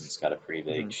Clarkson's got a pretty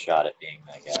big shot at being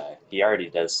that guy. He already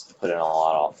does put in a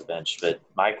lot off the bench. But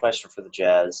my question for the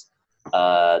Jazz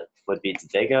would be, did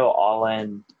they go all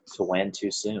in to win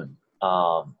too soon?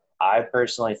 I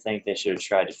personally think they should have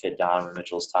tried to fit Donovan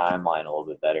Mitchell's timeline a little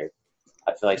bit better.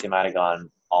 I feel like they might have gone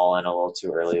all in a little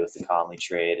too early with the Conley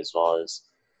trade, as well as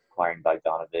acquiring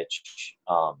Bogdanovich.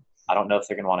 I don't know if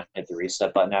they're going to want to hit the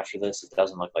reset button after this. It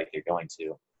doesn't look like they're going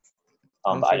to.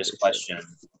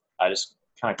 I just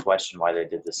kind of question why they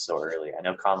did this so early. I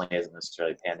know Conley hasn't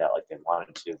necessarily panned out like they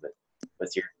wanted to, but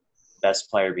with your best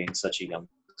player being such a young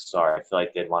star, I feel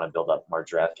like they'd want to build up more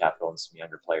draft capital and some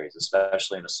younger players,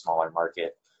 especially in a smaller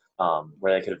market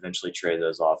where they could eventually trade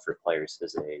those off for players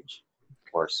his age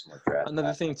or some more draft.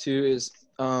 Another thing too is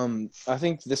I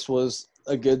think this was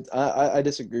a good – I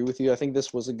disagree with you. I think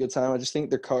this was a good time. I just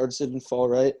think their cards didn't fall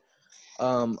right.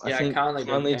 I think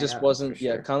Conley just wasn't.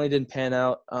 Sure. Yeah, Conley didn't pan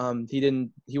out.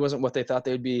 He wasn't what they thought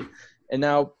they would be. And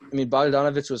now, I mean,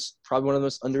 Bogdanovich was probably one of the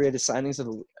most underrated signings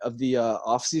of the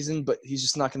offseason, but he's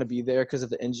just not going to be there because of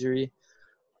the injury.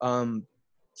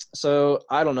 So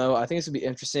I don't know. I think it's gonna be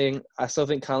interesting. I still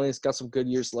think Conley's got some good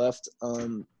years left.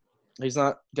 He's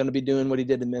not going to be doing what he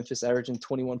did in Memphis, averaging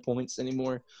 21 points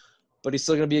anymore. But he's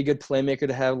still going to be a good playmaker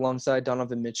to have alongside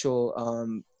Donovan Mitchell,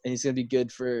 and he's going to be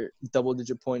good for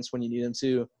double-digit points when you need him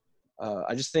to.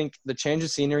 I just think the change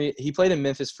of scenery – he played in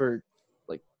Memphis for,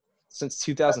 since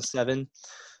 2007.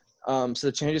 So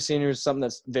the change of scenery is something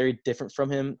that's very different from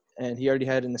him, and he already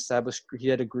had he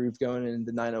had a groove going in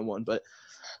the 901. But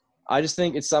I just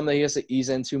think it's something that he has to ease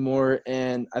into more,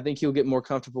 and I think he'll get more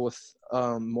comfortable with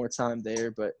more time there.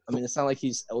 But, I mean, it's not like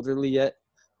he's elderly yet,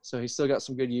 so he's still got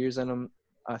some good years in him.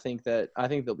 I think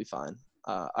they'll be fine.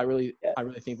 I really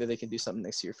think that they can do something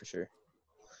next year for sure.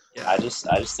 Yeah, I just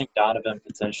think Donovan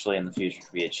potentially in the future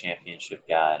could be a championship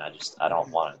guy, and I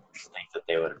don't want to think that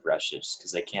they would rush it just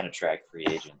because they can't attract free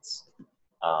agents.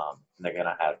 They're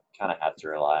gonna have to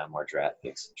rely on more draft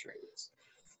picks and trades.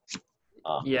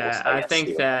 I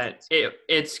think that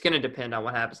it's going to depend on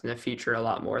what happens in the future a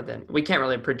lot more than – we can't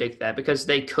really predict that because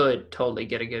they could totally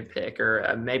get a good pick,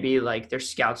 or maybe their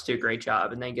scouts do a great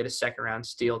job and they get a second-round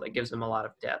steal that gives them a lot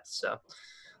of depth. So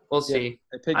we'll see.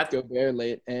 They picked Gobert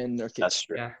late and Nurkic. That's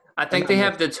true. Yeah, I think they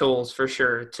have the tools for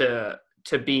sure to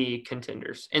be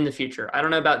contenders in the future. I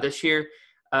don't know about this year.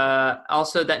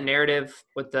 Also, that narrative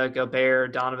with the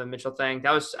Gobert, Donovan Mitchell thing,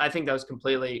 I think that was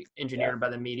completely engineered by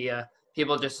the media.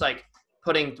 People just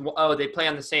putting, they play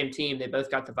on the same team. They both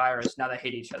got the virus. Now they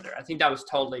hate each other. I think that was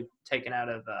totally taken out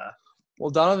of well,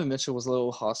 Donovan Mitchell was a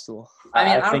little hostile. I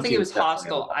mean, I don't think he was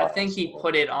hostile. I think he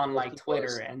put it on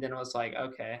Twitter and then was like,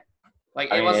 okay.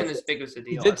 It wasn't as big of a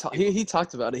deal. He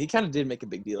talked about it. He kind of did make a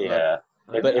big deal about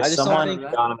it. But if I just someone in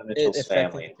Donovan Mitchell's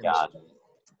family got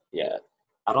it,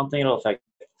 I don't think it'll affect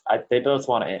 – they both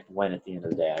want to win at the end of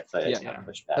the day. I feel like it's going to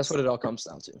push past. That's what it all comes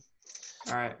down to.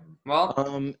 All right.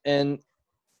 Well. And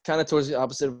kind of towards the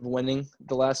opposite of winning,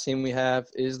 the last team we have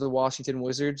is the Washington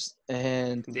Wizards.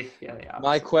 And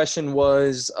my question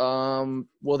was,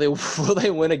 will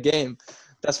they win a game?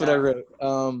 That's what I wrote.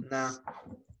 No.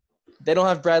 They don't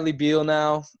have Bradley Beal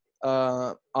now.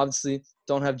 Obviously,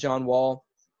 don't have John Wall.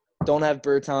 Don't have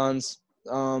Bertans.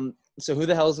 So who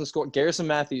the hell is going to score? Garrison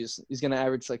Matthews is going to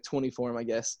average like 20 for him, I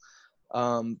guess.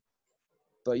 But,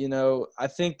 I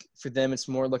think for them it's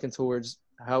more looking towards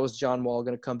how is John Wall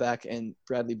going to come back and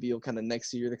Bradley Beal kind of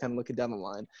next year. They're kind of looking down the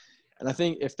line. And I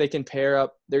think if they can pair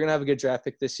up, they're going to have a good draft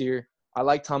pick this year. I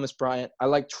like Thomas Bryant. I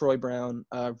like Troy Brown.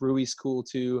 Rui's cool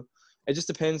too. It just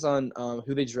depends on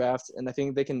who they draft. And I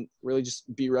think they can really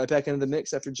just be right back into the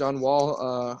mix after John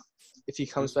Wall. If he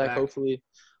comes back, hopefully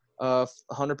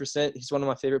 100%. He's one of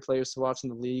my favorite players to watch in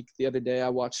the league. The other day I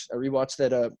rewatched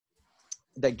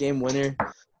that game winner,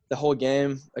 the whole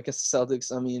game against the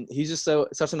Celtics. I mean, he's just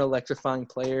such an electrifying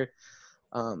player.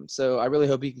 So I really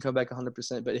hope he can come back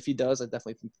 100%. But if he does, I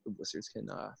definitely think the Wizards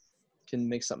can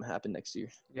make something happen next year.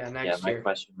 Yeah, next year. My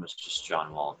question was just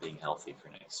John Wall being healthy for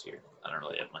next year. I don't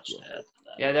really have much to add to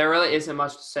that. Yeah, there really isn't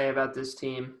much to say about this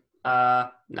team.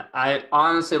 I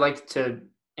honestly like to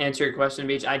answer your question,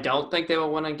 Beach. I don't think they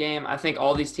will win a game. I think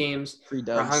all these teams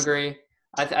are hungry.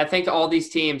 I think all these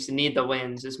teams need the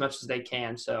wins as much as they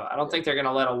can. So I don't think they're going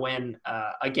to let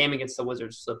a game against the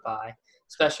Wizards slip by,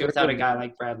 especially without a guy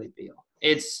like Bradley Beal.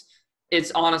 It's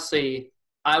honestly,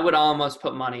 I would almost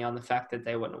put money on the fact that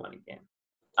they wouldn't win a game.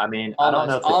 I mean,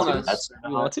 almost.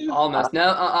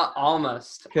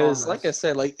 Almost. Because, like I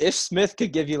said, like if Smith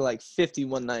could give you like 50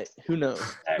 one night, who knows?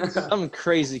 Something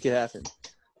crazy could happen.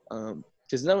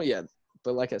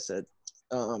 But like I said,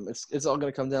 it's all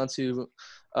gonna come down to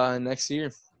next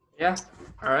year. Yeah.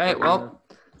 All right. Well,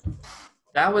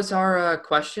 that was our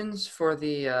questions for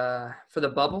the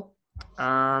bubble.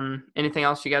 Anything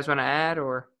else you guys want to add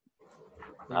or?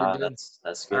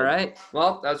 That's good. All right.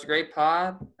 Well, that was a great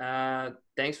pod.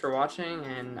 Thanks for watching,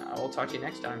 and we'll talk to you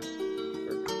next time.